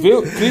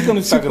 Clica no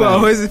Instagram. Tipo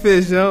arroz e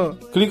feijão.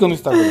 Clica no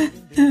Instagram.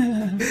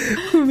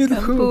 Comida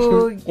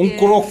com... Um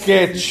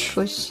croquete.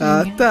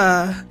 Coxinha.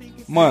 Tá.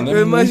 Mano,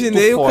 eu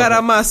imaginei muito o cara foda.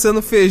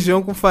 amassando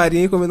feijão com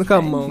farinha e comendo com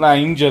a mão. Na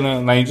Índia, né?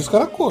 Na Índia os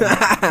caras comem.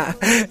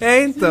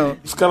 Então.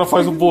 Os caras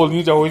fazem um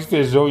bolinho de arroz,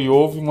 feijão e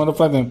ovo e mandam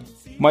pra dentro.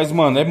 Mas,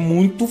 mano, é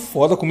muito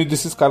foda a comida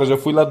desses caras. Eu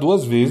já fui lá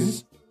 2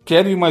 vezes.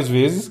 Quero ir mais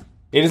vezes.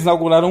 Eles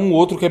inauguraram um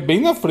outro que é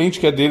bem na frente,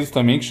 que é deles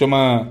também, que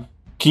chama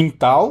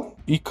Quintal.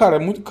 E, cara, é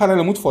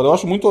muito foda. Eu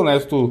acho muito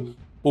honesto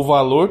o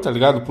valor, tá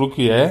ligado? Pro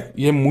que é.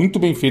 E é muito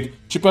bem feito.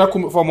 Tipo, é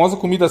a famosa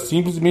comida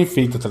simples e bem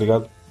feita, tá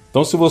ligado?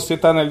 Então, se você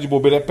tá na de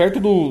bobeira,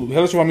 é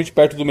relativamente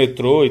perto do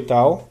metrô e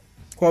tal.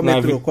 Qual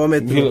metrô?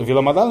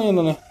 Vila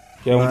Madalena, né?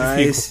 Que é onde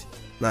fica.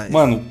 Nice.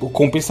 Mano,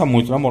 compensa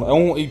muito, na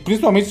moral. E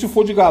principalmente se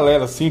for de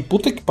galera, assim,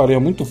 puta que pariu, é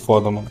muito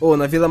foda, mano.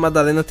 Na Vila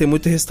Madalena tem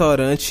muito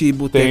restaurante e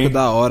boteco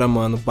da hora,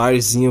 mano.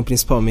 Barzinho,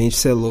 principalmente,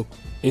 cê é louco.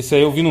 Esse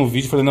aí eu vi num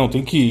vídeo e falei, não,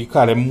 tem que ir.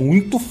 Cara, é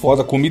muito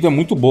foda, a comida é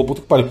muito boa, puta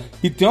que pariu.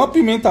 E tem uma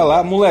pimenta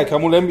lá, moleque,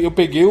 eu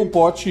peguei o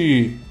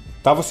pote,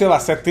 tava, sei lá,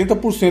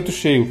 70%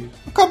 cheio.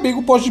 Acabei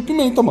com o pote de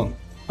pimenta, mano.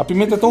 A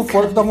pimenta é tão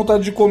forte que dá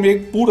vontade de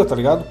comer pura, tá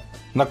ligado?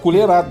 Na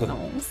colherada.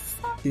 Nossa.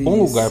 Bom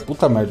lugar,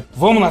 puta merda.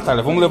 Vamos,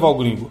 Natália, vamos levar o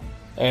gringo.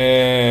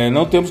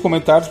 Não temos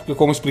comentários, porque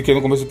como eu expliquei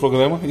no começo do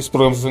programa, esse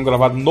programa está sendo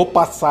gravado no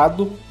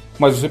passado,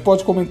 mas você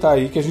pode comentar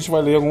aí que a gente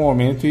vai ler em algum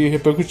momento e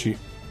repercutir.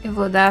 Eu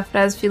vou dar a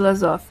frase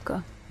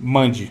filosófica.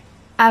 Mande.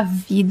 A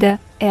vida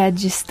é a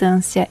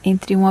distância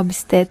entre um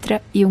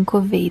obstetra e um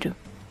coveiro.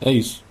 É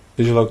isso.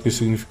 Seja lá o que isso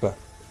significar.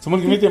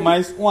 Semana que vem tem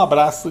mais. Um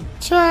abraço.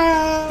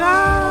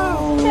 Tchau!